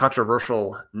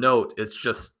controversial note. It's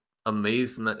just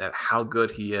amazement at how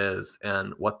good he is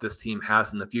and what this team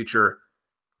has in the future.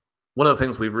 One of the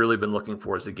things we've really been looking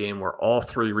for is a game where all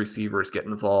 3 receivers get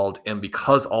involved. And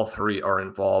because all 3 are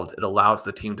involved, it allows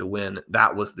the team to win.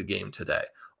 That was the game today.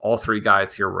 All 3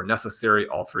 guys here were necessary.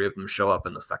 All 3 of them show up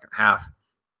in the second half.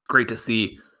 Great to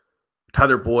see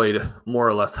Tyler Boyd more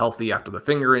or less healthy after the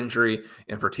finger injury,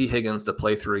 and for T. Higgins to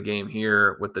play through a game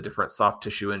here with the different soft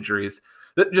tissue injuries.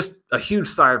 That just a huge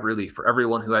sigh of relief for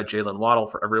everyone who had Jalen Waddle,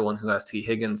 for everyone who has T.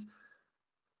 Higgins.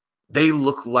 They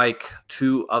look like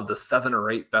 2 of the 7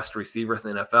 or 8 best receivers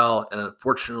in the NFL, and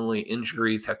unfortunately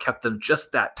injuries have kept them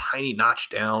just that tiny notch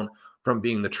down from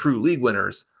being the true league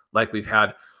winners like we've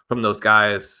had from those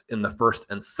guys in the first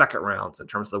and second rounds in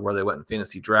terms of where they went in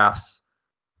fantasy drafts.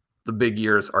 The big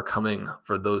years are coming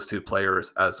for those 2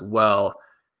 players as well.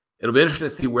 It'll be interesting to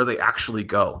see where they actually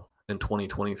go in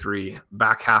 2023.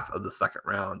 Back half of the second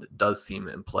round does seem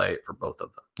in play for both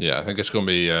of them. Yeah, I think it's going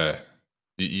to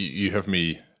be, you have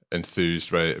me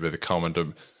enthused by the comment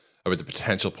about the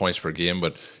potential points per game.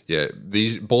 But yeah,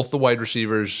 both the wide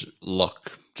receivers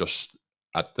look just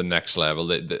at the next level.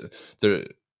 The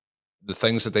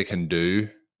things that they can do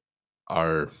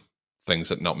are things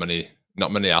that not many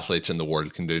athletes in the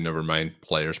world can do, never mind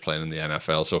players playing in the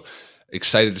NFL. So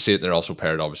excited to see it. They're also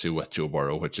paired obviously with Joe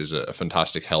Burrow, which is a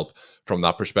fantastic help from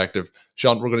that perspective.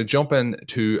 Sean, we're going to jump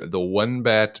into the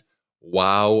WynnBET.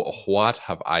 Wow, what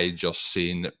have I just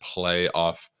seen play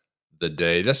off the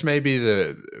day? This may be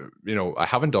I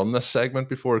haven't done this segment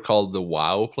before called the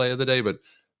Wow play of the day, but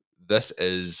this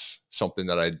is something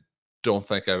that I don't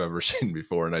think I've ever seen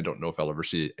before, and I don't know if I'll ever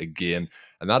see it again.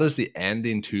 And that is the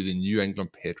ending to the New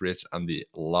England Patriots and the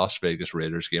Las Vegas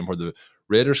Raiders game, where the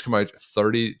Raiders come out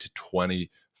 30-24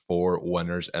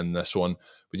 winners in this one.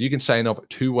 But you can sign up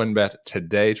to WynnBET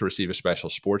today to receive a special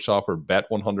sports offer. Bet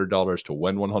 $100 to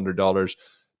win $100.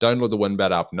 Download the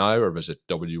WynnBET app now or visit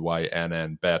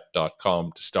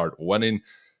wynnbet.com to start winning.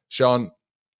 Sean,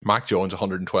 Mac Jones,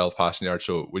 112 passing yards,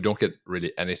 so we don't get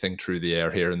really anything through the air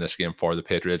here in this game for the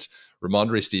Patriots.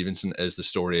 Ramondre Stevenson is the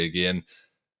story again.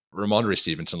 Ramondre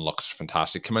Stevenson looks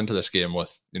fantastic. Come into this game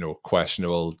with,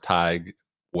 questionable tag.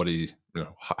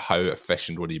 How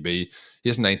efficient would he be? He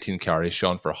has 19 carries,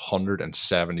 Sean, for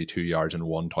 172 yards and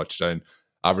 1 touchdown,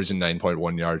 averaging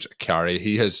 9.1 yards a carry.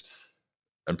 He has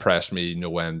impressed me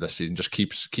no end this season. Just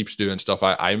keeps doing stuff.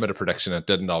 I made a prediction. It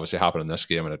didn't obviously happen in this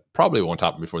game, and it probably won't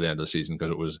happen before the end of the season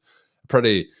because it was a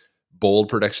pretty bold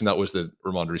prediction. That was that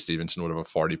Ramondre Stevenson would have a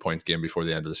 40-point game before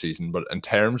the end of the season. But in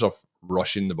terms of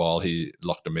rushing the ball, he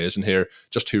looked amazing here.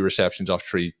 Just 2 receptions off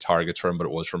 3 targets for him, but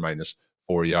it was for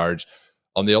 -4 yards.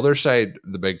 On the other side,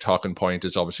 the big talking point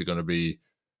is obviously going to be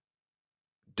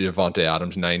Davante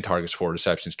Adams, 9 targets, 4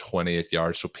 receptions, 28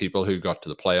 yards. So people who got to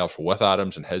the playoffs with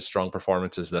Adams and his strong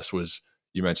performances, this was,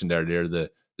 you mentioned earlier,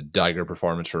 the the dagger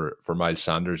performance for Miles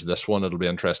Sanders. This one, it'll be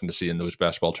interesting to see in those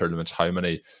best ball tournaments how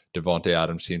many Davante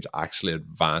Adams teams actually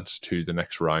advance to the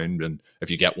next round. And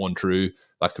if you get one through,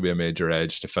 that could be a major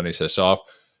edge to finish this off.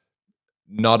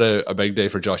 Not a big day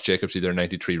for Josh Jacobs either.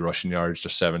 93 rushing yards,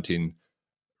 just 17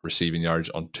 receiving yards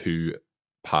on 2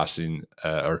 passing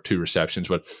or 2 receptions.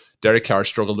 But Derek Carr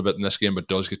struggled a bit in this game, but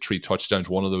does get 3 touchdowns.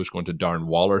 One of those going to Darren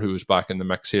Waller, who was back in the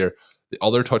mix here. The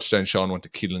other touchdown, Sean, went to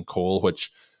Keelan Cole,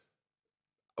 which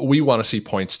we want to see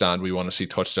points stand. We want to see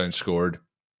touchdowns scored.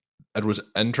 It was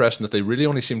interesting that they really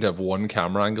only seemed to have one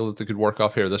camera angle that they could work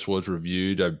off here. This was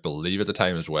reviewed, I believe, at the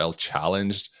time as well,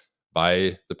 challenged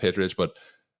by the Patriots, but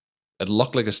it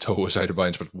looked like his toe was out of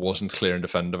bounds, but wasn't clear and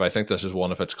definitive. I think this is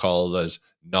one, if it's called as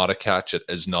not a catch, it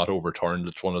is not overturned.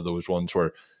 It's one of those ones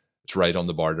where it's right on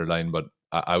the borderline, but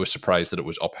I was surprised that it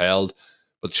was upheld.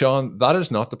 But Sean, that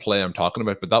is not the play I'm talking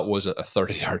about, but that was a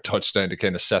 30-yard touchdown to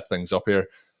kind of set things up here.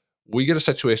 We get a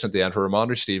situation at the end where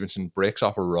Ramondre Stevenson breaks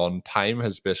off a run. Time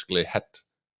has basically hit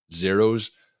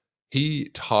zeros. He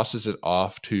tosses it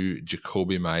off to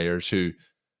Jakobi Meyers, who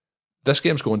this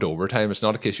game's going to overtime. It's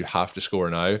not a case you have to score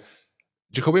now.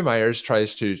 Jakobi Meyers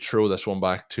tries to throw this one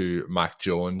back to Mac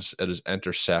Jones. It is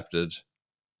intercepted,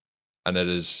 and it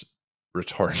is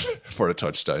returned for a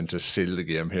touchdown to seal the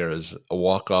game here as a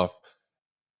walk-off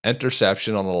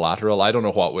interception on a lateral. I don't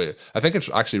know what way. I think it's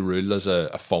actually ruled as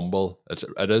a fumble.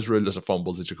 It is ruled as a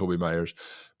fumble to Jakobi Meyers,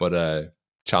 but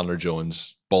Chandler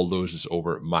Jones bulldozes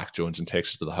over Mac Jones and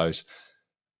takes it to the house.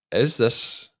 Is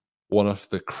this one of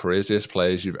the craziest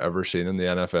plays you've ever seen in the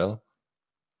NFL?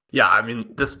 Yeah, I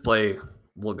mean, this play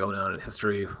will go down in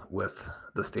history with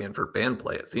the Stanford band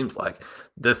play. It seems like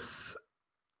this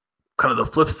kind of the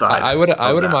flip side. I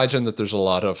would imagine that there's a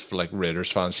lot of like Raiders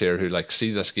fans here who like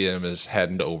see this game as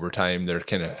heading to overtime. They're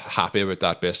kind of happy about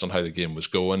that based on how the game was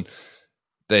going.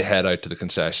 They head out to the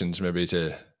concessions maybe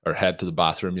or head to the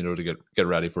bathroom, to get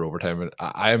ready for overtime. And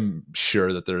I'm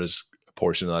sure that there is a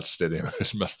portion of that stadium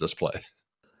who's missed this play.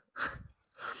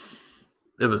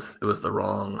 It was the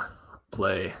wrong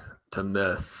play to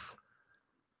miss.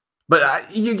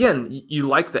 But you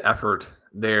like the effort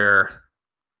there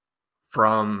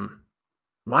from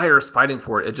Myers fighting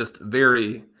for it. It just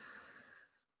very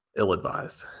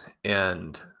ill-advised.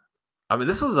 And I mean,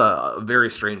 this was a very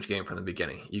strange game from the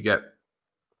beginning. You get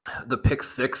the pick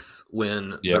 6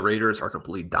 when the Raiders are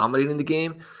completely dominating the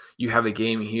game. You have a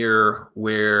game here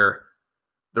where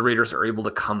the Raiders are able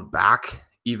to come back,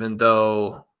 even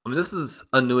though, I mean, this is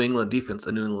a New England defense,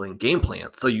 a New England game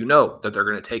plan. So you know that they're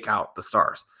going to take out the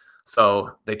stars.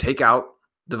 So they take out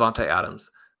Davante Adams.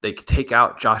 They take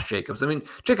out Josh Jacobs. I mean,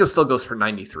 Jacobs still goes for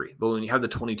 93, but when you have the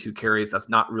 22 carries, that's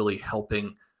not really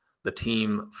helping the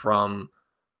team from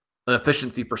an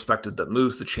efficiency perspective that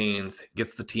moves the chains,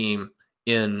 gets the team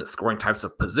in scoring types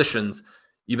of positions.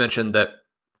 You mentioned that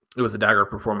it was a dagger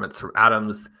performance from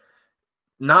Adams,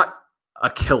 not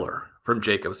a killer from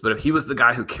Jacobs, but if he was the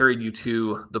guy who carried you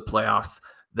to the playoffs,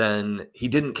 then he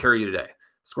didn't carry you today.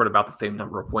 Scored about the same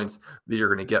number of points that you're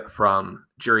going to get from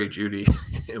Jerry Jeudy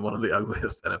in one of the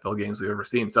ugliest NFL games we've ever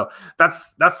seen. So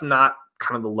that's not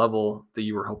kind of the level that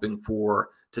you were hoping for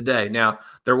today. Now,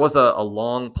 there was a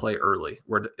long play early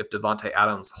where if Davante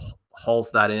Adams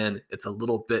hauls that in, it's a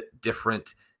little bit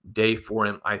different day for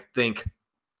him. I think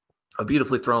a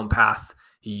beautifully thrown pass,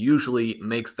 he usually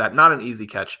makes that not an easy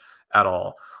catch at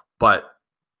all, but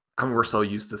I mean, we're so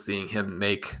used to seeing him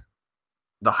make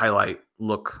the highlight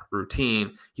look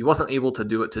routine. He wasn't able to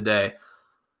do it today.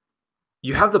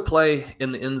 You have the play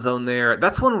in the end zone there.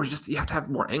 That's one where you have to have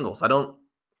more angles. I don't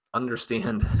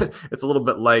understand. It's a little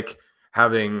bit like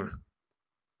having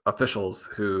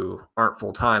officials who aren't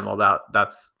full-time, although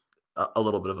that's a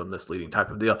little bit of a misleading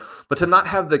type of deal. But to not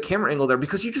have the camera angle there,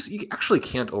 because you actually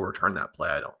can't overturn that play,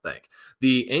 I don't think.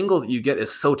 The angle that you get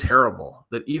is so terrible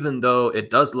that even though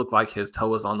it does look like his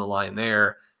toe is on the line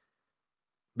there,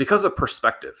 because of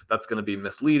perspective, that's going to be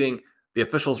misleading. The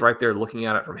official's right there looking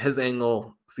at it from his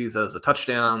angle, sees it as a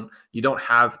touchdown. You don't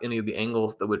have any of the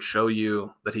angles that would show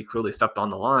you that he clearly stepped on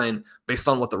the line based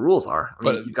on what the rules are. I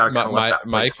mean, but you got to kind of let that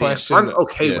my question, so I'm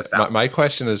okay with that. My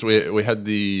question is, we had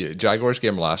the Jaguars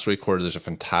game last week where there's a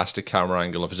fantastic camera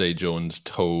angle of Zay Jones'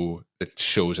 toe that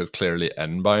shows it clearly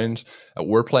inbounds.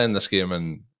 We're playing this game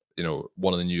in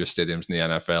one of the newest stadiums in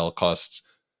the NFL, costs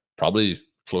probably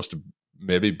close to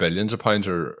maybe billions of pounds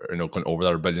or going over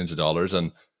that, or billions of dollars,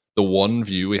 and the one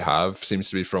view we have seems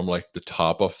to be from like the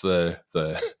top of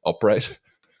the upright.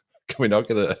 Can we not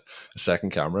get a second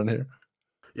camera in here?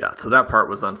 Yeah, so that part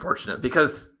was unfortunate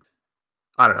because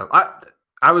I don't know.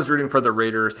 I was rooting for the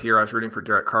Raiders here. I was rooting for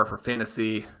Derek Carr for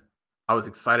fantasy. I was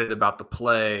excited about the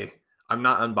play. I'm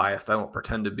not unbiased. I won't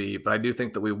pretend to be, but I do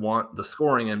think that we want the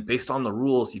scoring, and based on the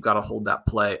rules, you've got to hold that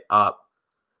play up.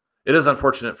 It is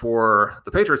unfortunate for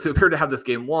the Patriots, who appear to have this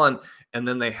game won, and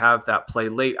then they have that play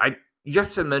late. You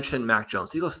have to mention Mac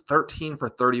Jones. He goes 13 for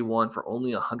 31 for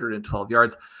only 112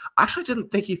 yards. I actually didn't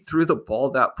think he threw the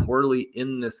ball that poorly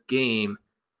in this game.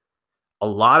 A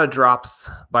lot of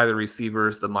drops by the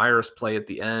receivers. The Myers play at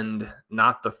the end,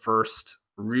 not the first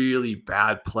really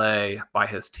bad play by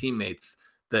his teammates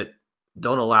that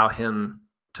don't allow him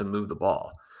to move the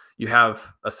ball. You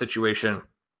have a situation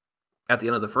at the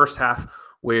end of the first half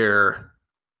where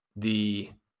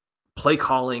the play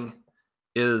calling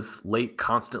is late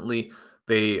constantly.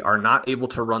 They are not able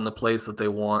to run the plays that they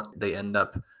want. They end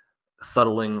up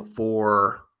settling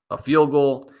for a field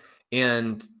goal.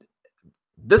 And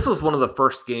this was one of the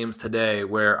first games today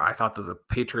where I thought that the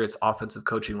Patriots offensive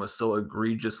coaching was so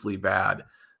egregiously bad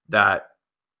that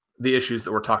the issues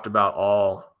that were talked about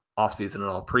all offseason and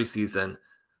all preseason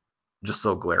just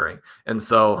so glaring. And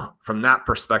so from that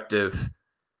perspective,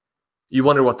 you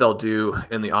wonder what they'll do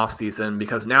in the offseason,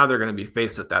 because now they're going to be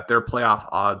faced with that. Their playoff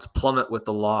odds plummet with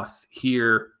the loss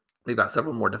here. They've got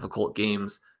several more difficult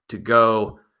games to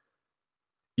go.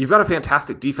 You've got a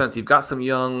fantastic defense. You've got some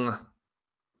young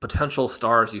potential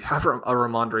stars. You have a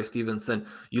Ramondre Stevenson.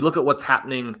 You look at what's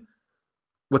happening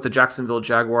with the Jacksonville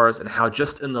Jaguars and how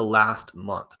just in the last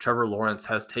month, Trevor Lawrence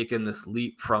has taken this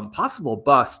leap from possible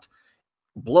bust,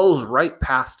 blows right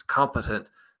past competent,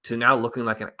 to now looking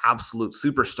like an absolute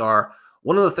superstar.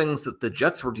 One of the things that the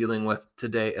Jets were dealing with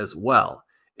today as well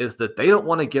is that they don't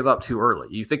want to give up too early.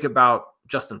 You think about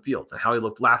Justin Fields and how he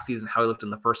looked last season, how he looked in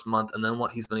the first month, and then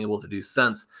what he's been able to do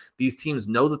since. These teams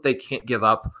know that they can't give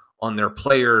up on their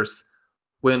players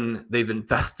when they've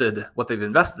invested what they've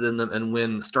invested in them, and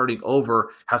when starting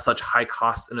over has such high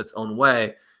costs in its own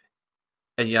way.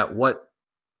 And yet what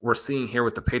we're seeing here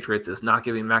with the Patriots is not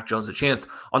giving Mac Jones a chance.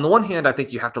 On the one hand, I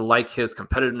think you have to like his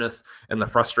competitiveness and the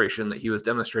frustration that he was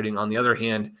demonstrating. On the other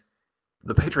hand,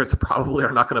 the Patriots probably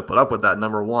are not going to put up with that,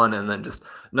 number one. And then just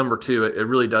number two, it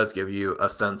really does give you a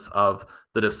sense of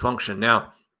the dysfunction.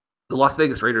 Now, the Las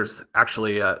Vegas Raiders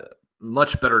actually a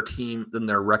much better team than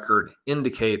their record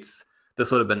indicates. This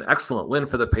would have been an excellent win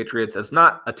for the Patriots. It's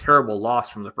not a terrible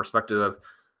loss from the perspective of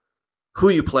who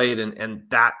you played and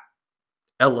that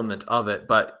element of it,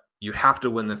 but you have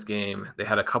to win this game. They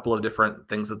had a couple of different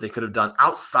things that they could have done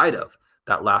outside of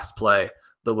that last play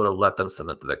that would have let them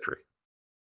cement the victory.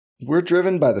 We're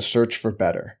driven by the search for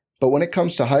better. But when it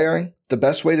comes to hiring, the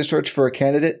best way to search for a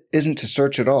candidate isn't to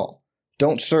search at all.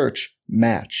 Don't search,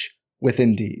 match with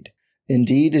Indeed.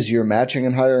 Indeed is your matching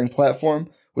and hiring platform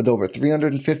with over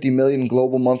 350 million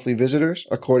global monthly visitors,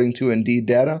 according to Indeed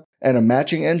data, and a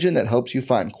matching engine that helps you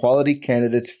find quality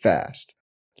candidates fast.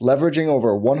 Leveraging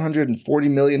over 140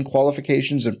 million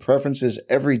qualifications and preferences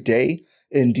every day,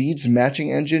 Indeed's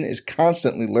matching engine is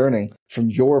constantly learning from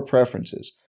your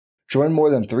preferences. Join more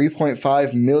than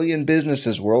 3.5 million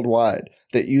businesses worldwide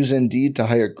that use Indeed to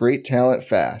hire great talent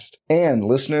fast. And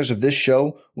listeners of this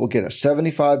show will get a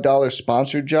 $75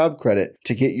 sponsored job credit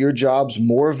to get your jobs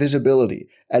more visibility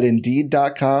at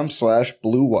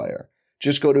Indeed.com/Blue Wire.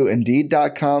 Just go to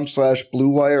Indeed.com/Blue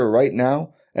Wire right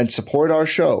now and support our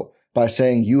show by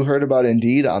saying you heard about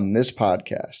Indeed on this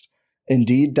podcast.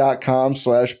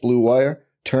 Indeed.com/Blue Wire.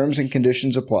 Terms and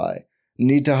conditions apply.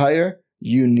 Need to hire?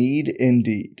 You need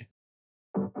Indeed.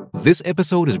 This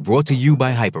episode is brought to you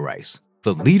by Hyperice,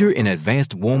 the leader in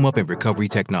advanced warm-up and recovery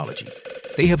technology.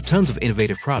 They have tons of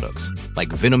innovative products, like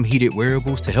Venom-heated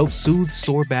wearables to help soothe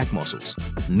sore back muscles,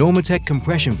 Normatec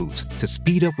compression boots to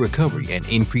speed up recovery and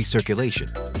increase circulation,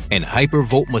 and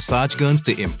Hypervolt massage guns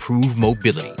to improve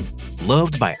mobility.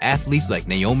 Loved by athletes like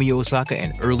Naomi Osaka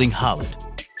and Erling Haaland.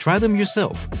 Try them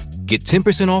yourself. Get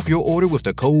 10% off your order with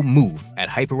the code MOVE at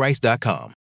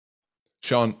Hyperice.com.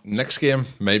 Sean, next game,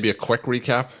 maybe a quick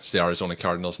recap. It's the Arizona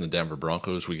Cardinals and the Denver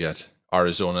Broncos. We get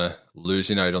Arizona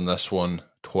losing out on this one,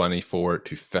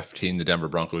 24-15. The Denver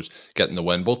Broncos getting the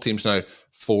win. Both teams now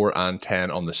 4-10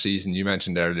 on the season. You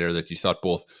mentioned earlier that you thought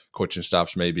both coaching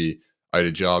staffs may be out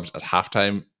of jobs at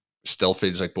halftime. Still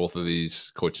feels like both of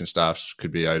these coaching staffs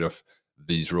could be out of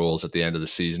these roles at the end of the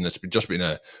season. It's just been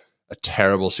a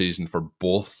terrible season for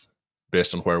both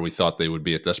based on where we thought they would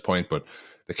be at this point. But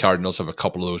the Cardinals have a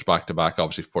couple of those back-to-back,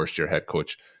 obviously first-year head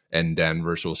coach in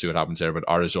Denver, so we'll see what happens there. But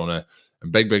Arizona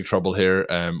in big trouble here.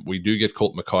 We do get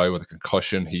Colt McCoy with a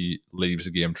concussion. He leaves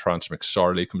the game. Terrence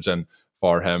McSorley comes in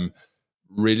for him.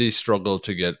 Really struggled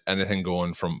to get anything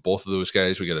going from both of those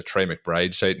guys. We get a Trey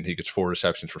McBride site, and he gets 4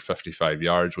 receptions for 55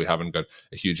 yards. We haven't got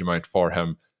a huge amount for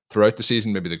him throughout the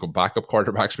season. Maybe the backup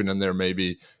quarterback's been in there,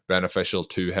 maybe beneficial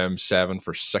to him. 7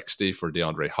 for 60 for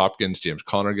DeAndre Hopkins. James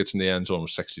Conner gets in the end zone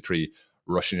with 63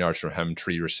 rushing yards from him,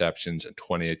 3 receptions and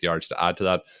 28 yards to add to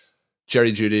that.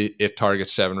 Jerry Jeudy, 8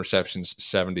 targets, 7 receptions,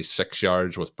 76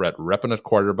 yards with Brett Rippon at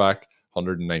quarterback,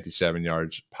 197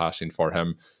 yards passing for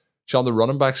him. Sean, the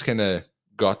running backs kind of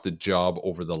got the job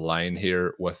over the line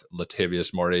here with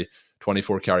Latavius Murray,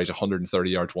 24 carries, 130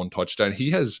 yards, 1 touchdown.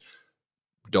 He has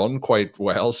done quite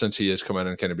well since he has come in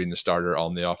and kind of been the starter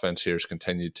on the offense here. Has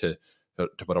continued to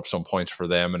put up some points for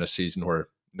them in a season where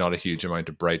not a huge amount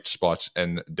of bright spots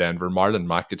in Denver. Marlon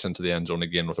Mack gets into the end zone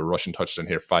again with a rushing touchdown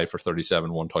here, 5 for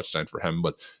 37, 1 touchdown for him.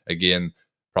 But again,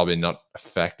 probably not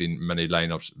affecting many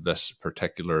lineups this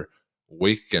particular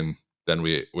week. And then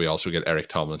we also get Eric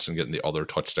Tomlinson getting the other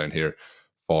touchdown here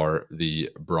for the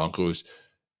Broncos.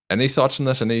 Any thoughts on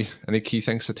this? Any key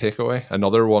things to take away?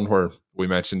 Another one where we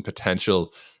mentioned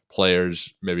potential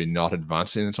players maybe not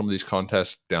advancing in some of these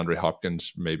contests. DeAndre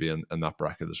Hopkins maybe in that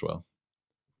bracket as well.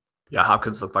 Yeah,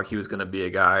 Hopkins looked like he was going to be a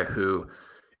guy who,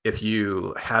 if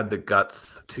you had the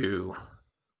guts to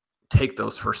take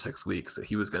those first 6 weeks, that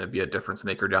he was going to be a difference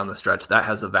maker down the stretch. That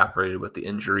has evaporated with the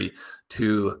injury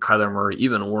to Kyler Murray.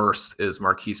 Even worse is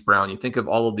Marquise Brown. You think of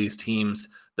all of these teams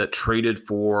that traded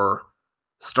for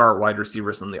star wide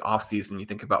receivers in the offseason. You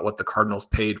think about what the Cardinals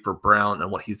paid for Brown and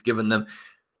what he's given them.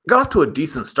 Got off to a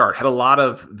decent start, had a lot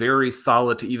of very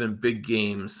solid to even big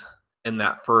games in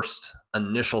that first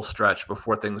initial stretch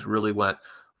before things really went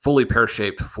fully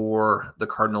pear-shaped for the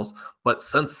Cardinals. But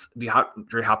since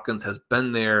DeAndre Hopkins has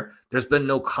been there, there's been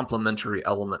no complementary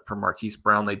element for Marquise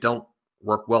Brown. They don't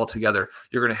work well together.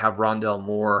 You're going to have Rondale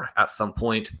Moore at some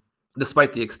point.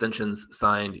 Despite the extensions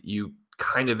signed, you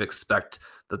kind of expect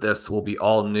that this will be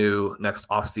all new next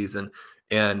offseason.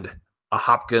 And a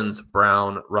Hopkins,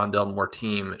 Brown, Rondale Moore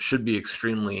team should be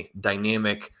extremely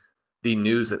dynamic. The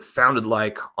news, it sounded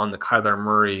like, on the Kyler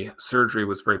Murray surgery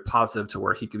was very positive to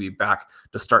where he could be back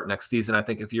to start next season. I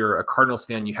think if you're a Cardinals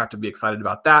fan, you have to be excited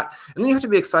about that. And then you have to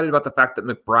be excited about the fact that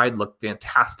McBride looked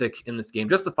fantastic in this game.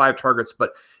 Just the 5 targets,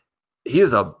 but he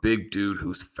is a big dude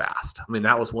who's fast. I mean,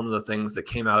 that was one of the things that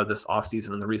came out of this offseason,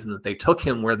 and the reason that they took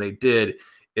him where they did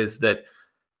is that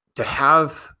to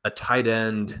have a tight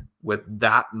end with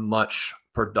that much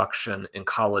production in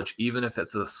college, even if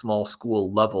it's a small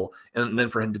school level, and then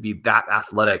for him to be that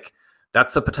athletic,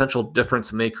 that's a potential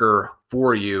difference maker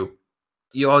for you.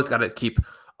 You always got to keep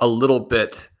a little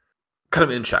bit kind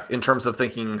of in check in terms of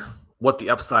thinking what the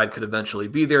upside could eventually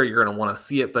be there. You're going to want to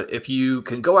see it. But if you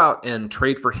can go out and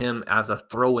trade for him as a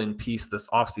throw-in piece this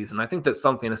offseason, I think that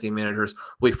some fantasy managers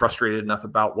will be frustrated enough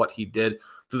about what he did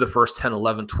through the first 10,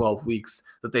 11, 12 weeks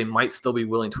that they might still be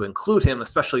willing to include him,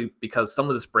 especially because some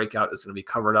of this breakout is going to be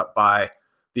covered up by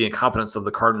the incompetence of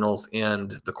the Cardinals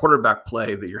and the quarterback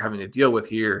play that you're having to deal with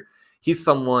here. He's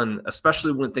someone,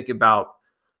 especially when thinking about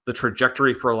the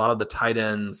trajectory for a lot of the tight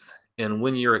ends and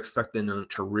when you're expecting them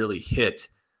to really hit,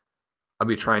 I'll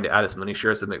be trying to add as many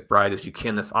shares of McBride as you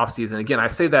can this offseason. Again, I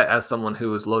say that as someone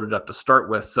who is loaded up to start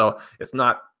with, so it's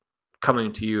not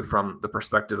coming to you from the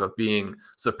perspective of being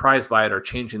surprised by it or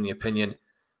changing the opinion.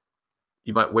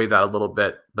 You might weigh that a little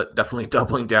bit, but definitely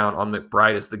doubling down on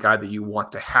McBride as the guy that you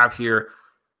want to have here.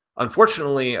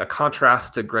 Unfortunately, a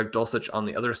contrast to Greg Dulcich on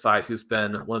the other side, who's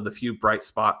been one of the few bright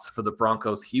spots for the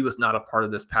Broncos. He was not a part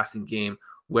of this passing game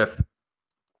with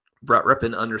Brett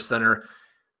Rippon under center.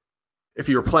 If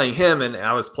you were playing him, and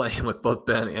I was playing with both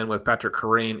Ben and with Patrick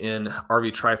Kerrane in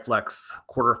RV Triflex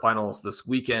quarterfinals this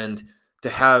weekend, to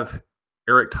have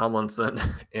Eric Tomlinson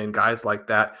and guys like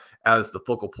that as the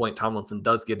focal point. Tomlinson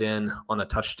does get in on a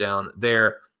touchdown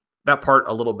there. That part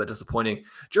a little bit disappointing.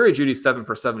 Jerry Jeudy, 7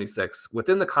 for 76.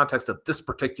 Within the context of this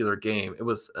particular game, it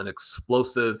was an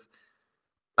explosive.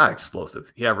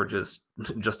 He averages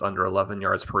just under 11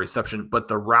 yards per reception, but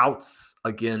the routes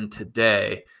again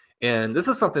today, and this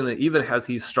is something that even as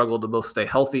he's struggled to both stay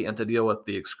healthy and to deal with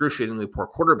the excruciatingly poor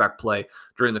quarterback play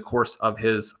during the course of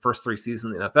his first 3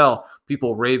 seasons in the NFL,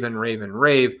 people rave and rave and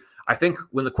rave. I think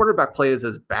when the quarterback play is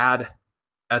as bad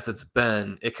as it's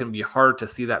been, it can be hard to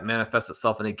see that manifest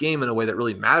itself in a game in a way that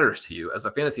really matters to you as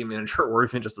a fantasy manager or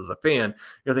even just as a fan.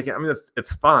 You're thinking, I mean,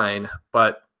 it's fine,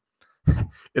 but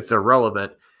it's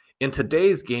irrelevant. In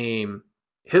today's game,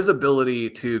 his ability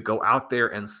to go out there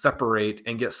and separate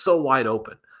and get so wide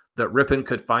open that Rippon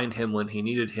could find him when he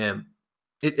needed him,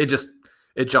 it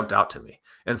jumped out to me.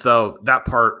 And so that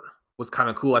part was kind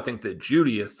of cool. I think that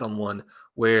Jeudy is someone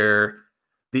where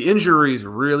the injuries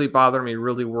really bother me,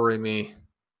 really worry me.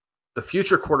 The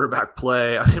future quarterback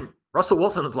play, I mean, Russell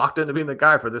Wilson is locked into being the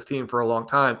guy for this team for a long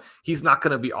time. He's not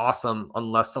going to be awesome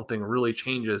unless something really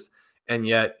changes. And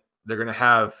yet they're going to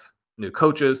have new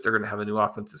coaches. They're going to have a new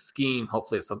offensive scheme.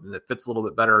 Hopefully it's something that fits a little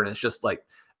bit better. And it's just like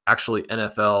actually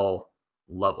NFL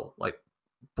level, like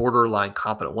borderline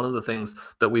competent. One of the things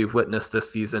that we've witnessed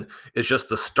this season is just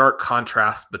the stark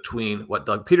contrast between what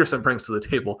Doug Peterson brings to the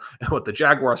table and what the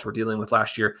Jaguars were dealing with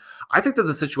last year. I think that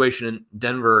the situation in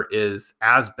Denver is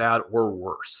as bad or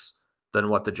worse than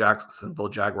what the Jacksonville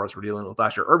Jaguars were dealing with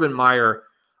last year. Urban Meyer,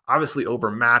 obviously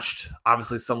overmatched,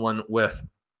 obviously someone with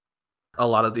a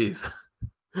lot of these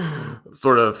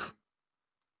sort of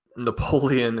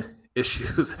Napoleon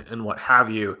issues and what have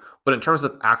you. But in terms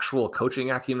of actual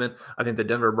coaching acumen, I think the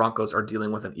Denver Broncos are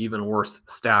dealing with an even worse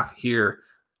staff here.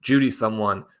 Judy's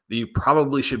someone that you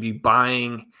probably should be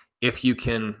buying if you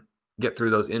can get through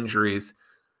those injuries.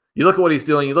 You look at what he's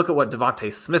doing. You look at what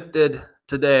Devontae Smith did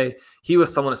today. He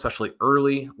was someone, especially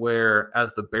early, where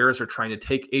as the Bears are trying to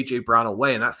take A.J. Brown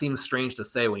away, and that seems strange to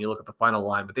say when you look at the final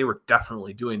line, but they were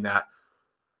definitely doing that.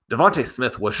 Devontae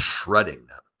Smith was shredding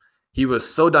them. He was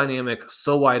so dynamic,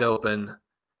 so wide open,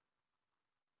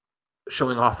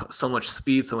 showing off so much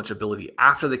speed, so much ability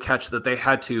after the catch that they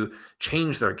had to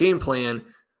change their game plan.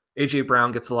 A.J.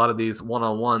 Brown gets a lot of these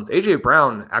one-on-ones. A.J.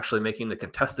 Brown actually making the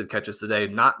contested catches today,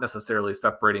 not necessarily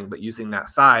separating, but using that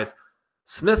size.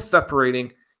 Smith separating.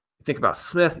 You think about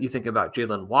Smith, you think about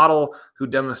Jalen Waddle, who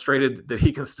demonstrated that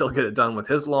he can still get it done with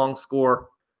his long score.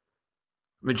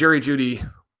 Jerry Jeudy,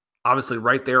 obviously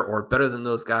right there or better than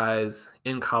those guys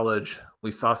in college.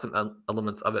 We saw some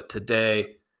elements of it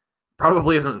today.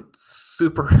 Probably isn't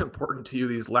super important to you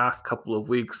these last couple of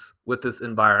weeks with this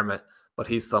environment, but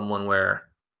he's someone where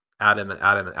add him.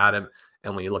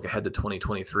 And when you look ahead to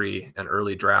 2023 and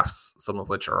early drafts, some of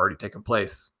which are already taking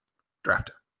place, draft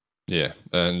him. Yeah.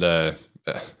 And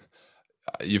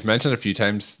you've mentioned a few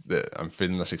times that I'm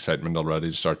feeling this excitement already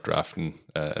to start drafting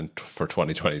for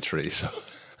 2023. So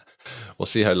we'll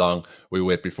see how long we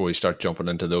wait before we start jumping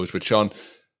into those. But Sean,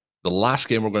 the last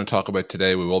game we're going to talk about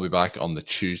today, we will be back on the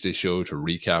Tuesday show to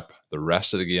recap the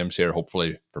rest of the games here.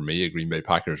 Hopefully, for me, a Green Bay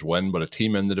Packers win, but a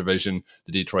team in the division,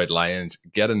 the Detroit Lions,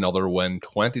 get another win,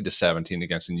 20-17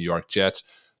 against the New York Jets.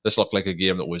 This looked like a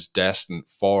game that was destined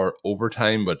for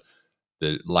overtime, but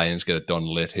the Lions get it done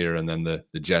late here, and then the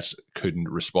Jets couldn't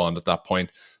respond at that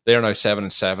point. They are now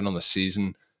 7-7 on the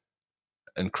season.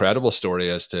 Incredible story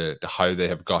as to how they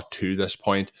have got to this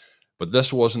point. But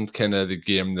this wasn't kind of the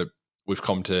game that we've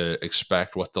come to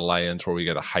expect with the Lions, where we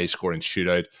get a high-scoring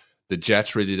shootout. The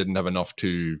Jets really didn't have enough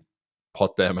to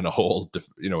put them in a hole,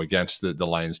 against the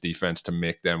Lions defense to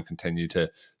make them continue to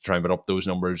try and put up those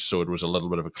numbers. So it was a little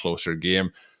bit of a closer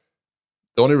game.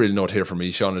 The only real note here for me,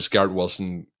 Sean, is Garrett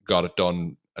Wilson got it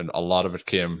done, and a lot of it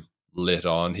came late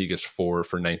on. He gets 4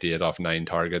 for 98 off 9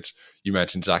 targets. You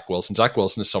mentioned Zach Wilson. Zach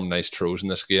Wilson has some nice throws in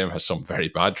this game, has some very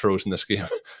bad throws in this game.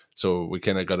 So we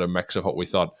kind of got a mix of what we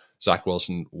thought Zach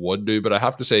Wilson would do. But I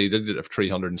have to say, he did have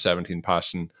 317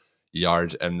 passing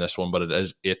yards in this one, but it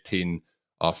is 18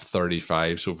 off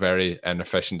 35. So very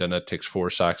inefficient in it. Takes 4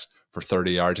 sacks for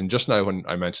 30 yards. And just now when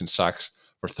I mentioned sacks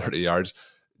for 30 yards,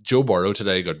 Joe Burrow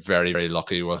today got very, very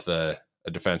lucky with a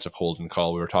defensive holding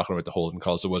call. We were talking about the holding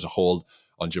calls. There was a hold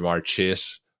on Jamar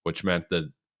Chase, which meant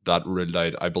that ruled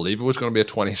out, I believe it was going to be a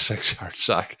 26-yard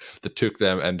sack that took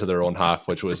them into their own half,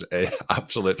 which was a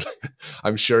absolute,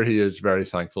 I'm sure he is very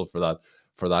thankful for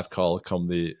that call come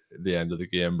the end of the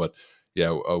game. But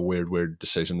yeah, a weird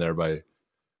decision there by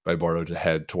Burrow to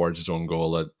head towards his own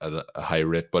goal at a high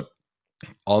rate. But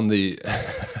on the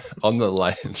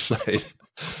Lions side,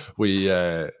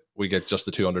 we get just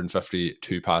the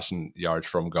 252 passing yards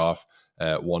from Goff,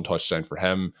 1 touchdown for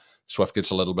him. Swift gets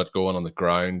a little bit going on the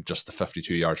ground, just the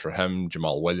 52 yards for him.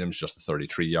 Jamal Williams, just the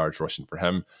 33 yards rushing for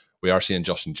him. We are seeing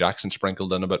Justin Jackson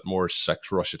sprinkled in a bit more,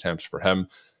 6 rush attempts for him.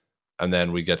 And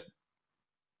then we get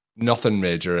nothing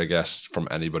major, I guess, from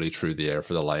anybody through the air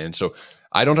for the Lions. So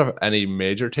I don't have any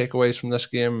major takeaways from this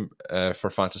game for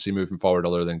fantasy moving forward,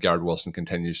 other than Garrett Wilson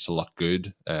continues to look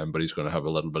good, but he's going to have a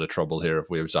little bit of trouble here if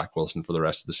we have Zach Wilson for the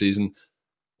rest of the season.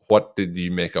 What did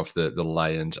you make of the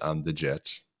Lions and the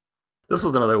Jets? This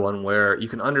was another one where you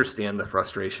can understand the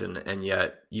frustration, and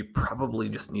yet you probably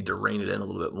just need to rein it in a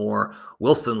little bit more.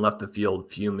 Wilson left the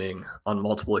field fuming on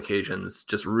multiple occasions,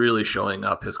 just really showing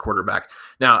up his quarterback.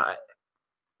 Now,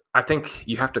 I think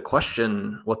you have to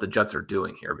question what the Jets are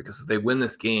doing here, because if they win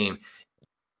this game,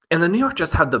 and the New York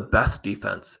Jets had the best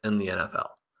defense in the NFL.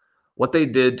 What they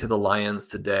did to the Lions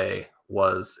today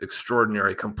was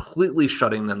extraordinary, completely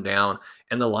shutting them down,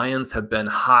 and the Lions have been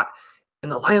hot.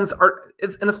 And the Lions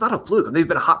and it's not a fluke. They've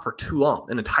been hot for too long,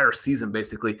 an entire season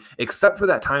basically, except for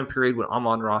that time period when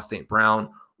Amon-Ra St. Brown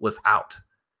was out.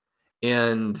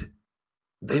 And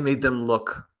they made them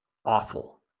look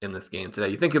awful. in this game today.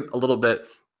 You think a little bit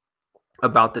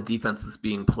about the defense that's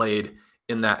being played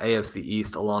in that AFC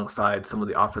East alongside some of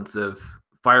the offensive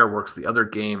fireworks. The other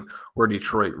game where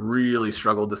Detroit really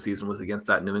struggled this season was against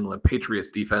that New England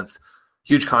Patriots defense.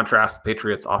 Huge contrast,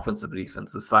 Patriots offensive and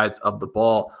defensive sides of the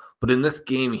ball. But in this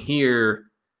game here,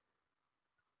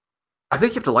 I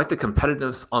think you have to like the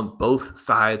competitiveness on both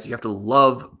sides. You have to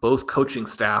love both coaching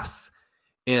staffs.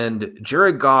 And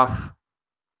Jared Goff,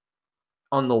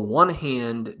 on the one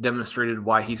hand, demonstrated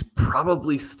why he's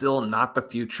probably still not the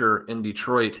future in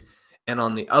Detroit. And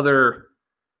on the other,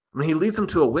 I mean, he leads them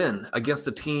to a win against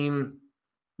a team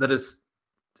that is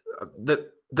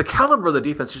the caliber of the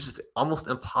defense is just almost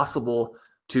impossible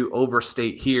to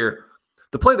overstate here.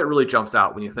 The play that really jumps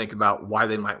out when you think about why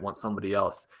they might want somebody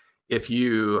else, if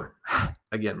you,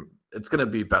 again, it's going to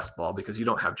be best ball because you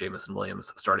don't have Jameson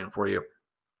Williams starting for you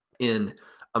in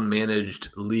a managed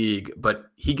league, but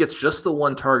he gets just the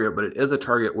one target, but it is a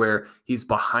target where he's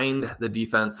behind the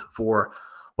defense for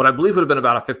what I believe would have been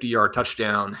about a 50-yard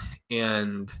touchdown.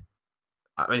 And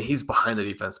I mean, he's behind the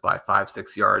defense by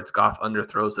 5-6 yards. Goff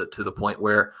underthrows it to the point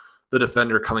where the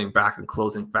defender coming back and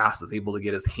closing fast is able to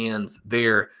get his hands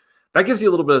there. That gives you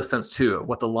a little bit of sense too, of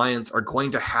what the Lions are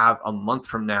going to have a month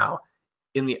from now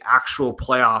in the actual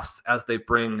playoffs as they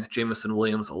bring Jameson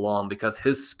Williams along, because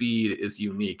his speed is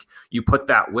unique. You put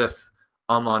that with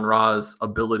Amon-Ra's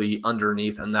ability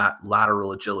underneath and that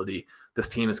lateral agility, this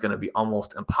team is going to be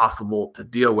almost impossible to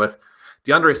deal with.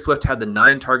 DeAndre Swift had the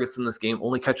 9 targets in this game,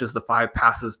 only catches the 5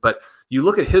 passes, but you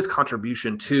look at his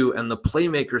contribution too and the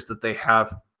playmakers that they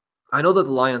have. I know that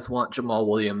the Lions want Jamal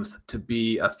Williams to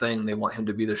be a thing. They want him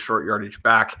to be the short yardage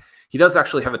back. He does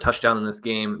actually have a touchdown in this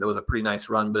game. That was a pretty nice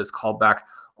run, but is called back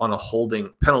on a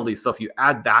holding penalty. So if you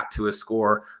add that to his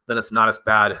score, then it's not as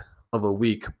bad of a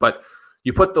week. But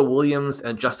you put the Williams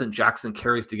and Justin Jackson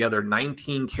carries together,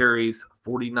 19 carries,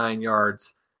 49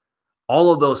 yards.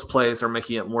 All of those plays are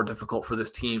making it more difficult for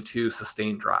this team to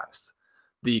sustain drives.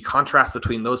 The contrast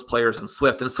between those players and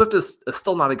Swift is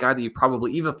still not a guy that you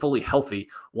probably, even fully healthy,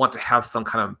 want to have some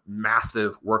kind of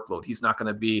massive workload. He's not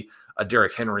going to be a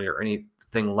Derrick Henry or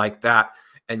anything like that.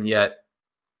 And yet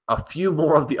a few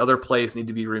more of the other plays need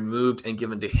to be removed and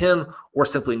given to him, or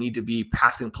simply need to be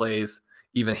passing plays,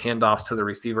 even handoffs to the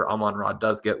receiver. Amon-Ra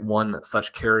does get one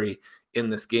such carry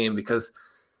in this game because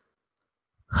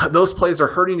those plays are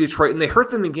hurting Detroit, and they hurt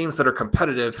them in games that are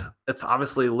competitive. It's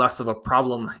obviously less of a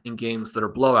problem in games that are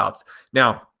blowouts.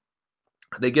 Now,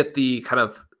 they get the kind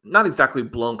of not exactly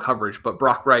blown coverage, but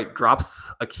Brock Wright drops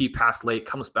a key pass late,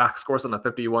 comes back, scores on a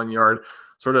 51-yard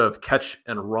sort of catch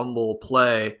and rumble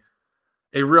play.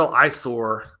 A real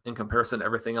eyesore in comparison to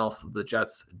everything else that the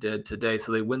Jets did today.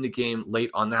 So they win the game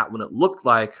late on that when it looked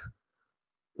like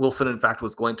Wilson, in fact,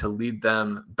 was going to lead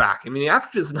them back. I mean, he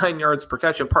averages 9 yards per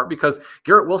catch, in part because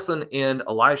Garrett Wilson and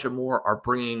Elijah Moore are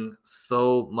bringing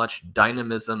so much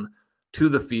dynamism to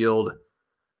the field.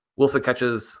 Wilson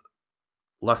catches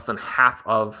less than half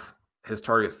of his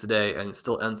targets today and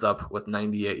still ends up with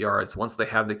 98 yards. Once they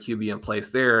have the QB in place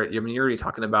there, I mean, you're already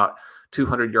talking about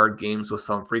 200-yard games with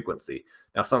some frequency.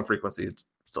 Now, some frequency, it's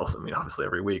also, I mean, obviously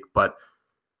every week, but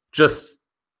just,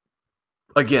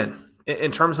 again,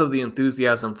 in terms of the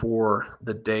enthusiasm for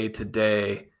the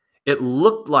day-to-day, it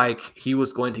looked like he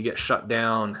was going to get shut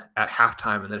down at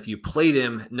halftime. And that if you played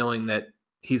him knowing that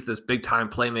he's this big-time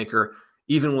playmaker,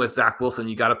 even with Zach Wilson,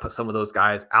 you got to put some of those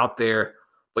guys out there,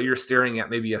 but you're staring at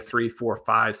maybe a 3, 4,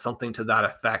 5, something to that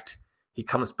effect. He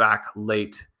comes back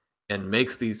late and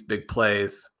makes these big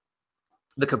plays.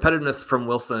 The competitiveness from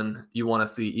Wilson you want to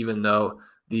see, even though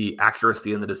the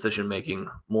accuracy and the decision-making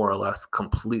more or less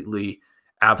completely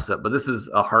absent. But this is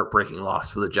a heartbreaking loss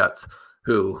for the Jets,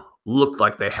 who looked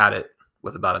like they had it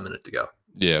with about a minute to go.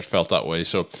 Yeah, it felt that way.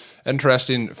 So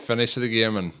interesting finish to the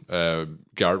game, and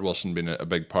Garrett Wilson being a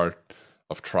big part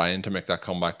of trying to make that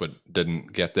comeback, but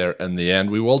didn't get there in the end.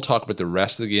 We will talk about the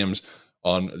rest of the games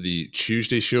on the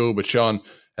Tuesday show, but Sean,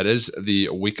 it is the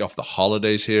week of the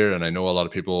holidays here, and I know a lot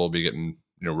of people will be getting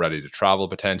ready to travel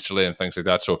potentially and things like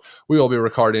that. So we will be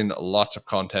recording lots of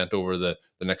content over the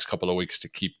next couple of weeks to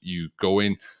keep you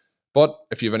going. But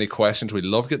if you have any questions, we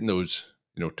love getting those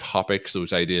topics,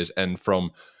 those ideas in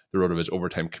from the RotoViz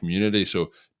Overtime community.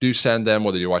 So do send them,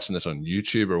 whether you're watching this on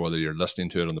YouTube or whether you're listening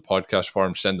to it on the podcast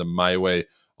form. Send them my way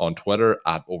on Twitter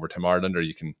at Overtime Ireland, or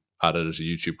you can add it as a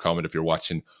YouTube comment if you're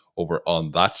watching over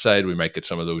on that side. We might get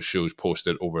some of those shows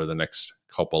posted over the next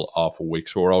couple of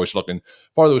weeks. But we're always looking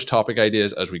for those topic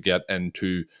ideas as we get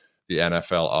into the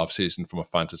NFL offseason from a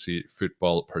fantasy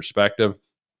football perspective.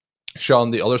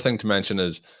 Sean, the other thing to mention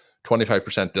is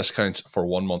 25% discounts for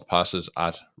 1 month passes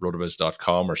at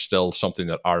rotoviz.com are still something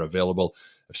that are available.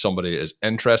 If somebody is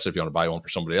interested, if you want to buy one for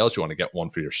somebody else, you want to get one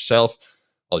for yourself,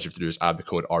 all you have to do is add the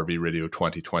code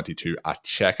RVRadio2022 at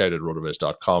checkout at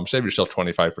rotoviz.com. Save yourself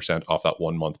 25% off that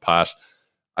 1 month pass.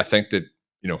 I think that,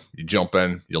 you jump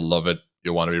in, you'll love it.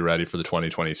 You'll want to be ready for the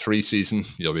 2023 season.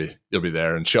 You'll be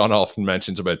there. And Sean often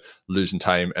mentions about losing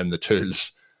time in the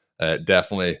tools.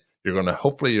 Definitely,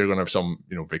 hopefully you're going to have some,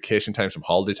 vacation time, some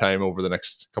holiday time over the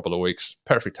next couple of weeks.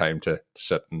 Perfect time to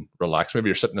sit and relax. Maybe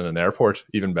you're sitting in an airport,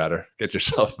 even better. Get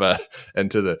yourself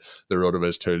into the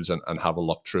RotoViz tools and have a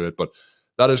look through it. But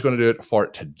that is going to do it for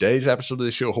today's episode of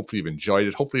the show. Hopefully you've enjoyed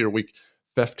it. Hopefully your week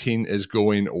 15 is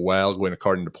going well, going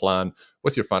according to plan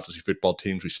with your fantasy football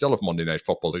teams. We still have Monday Night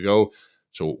Football to go,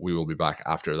 so we will be back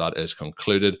after that is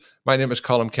concluded. My name is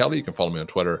Colin Kelly. You can follow me on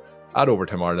Twitter at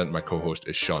Overtime Ireland. My co-host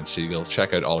is Sean Siegel.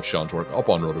 Check out all of Sean's work up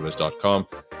on rotoviz.com.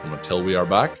 And until we are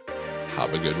back,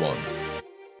 have a good one.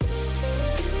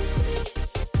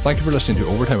 Thank you for listening to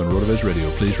Overtime on RotoViz Radio.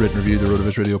 Please rate and review the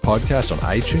RotoViz Radio podcast on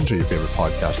iTunes or your favorite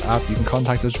podcast app. You can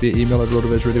contact us via email at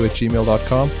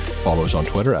rotovizradio@gmail.com. Follow us on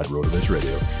Twitter at RotoViz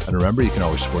Radio. And remember, you can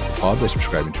always support the pod by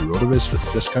subscribing to RotoViz with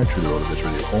a discount through the RotoViz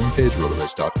Radio homepage,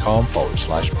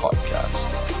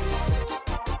 rotoviz.com/podcast.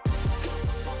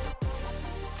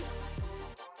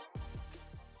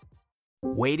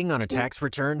 Waiting on a tax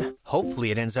return?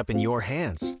 Hopefully it ends up in your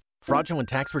hands. Fraudulent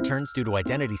tax returns due to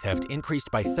identity theft increased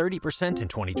by 30% in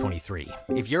 2023.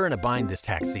 If you're in a bind this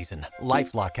tax season,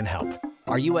 LifeLock can help.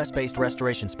 Our U.S.-based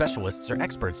restoration specialists are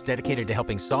experts dedicated to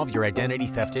helping solve your identity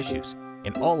theft issues.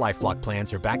 And all LifeLock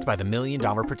plans are backed by the $1 Million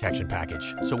Protection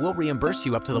Package. So we'll reimburse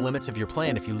you up to the limits of your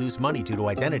plan if you lose money due to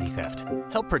identity theft.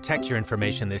 Help protect your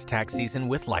information this tax season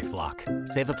with LifeLock.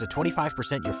 Save up to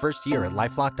 25% your first year at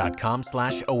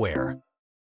LifeLock.com/aware.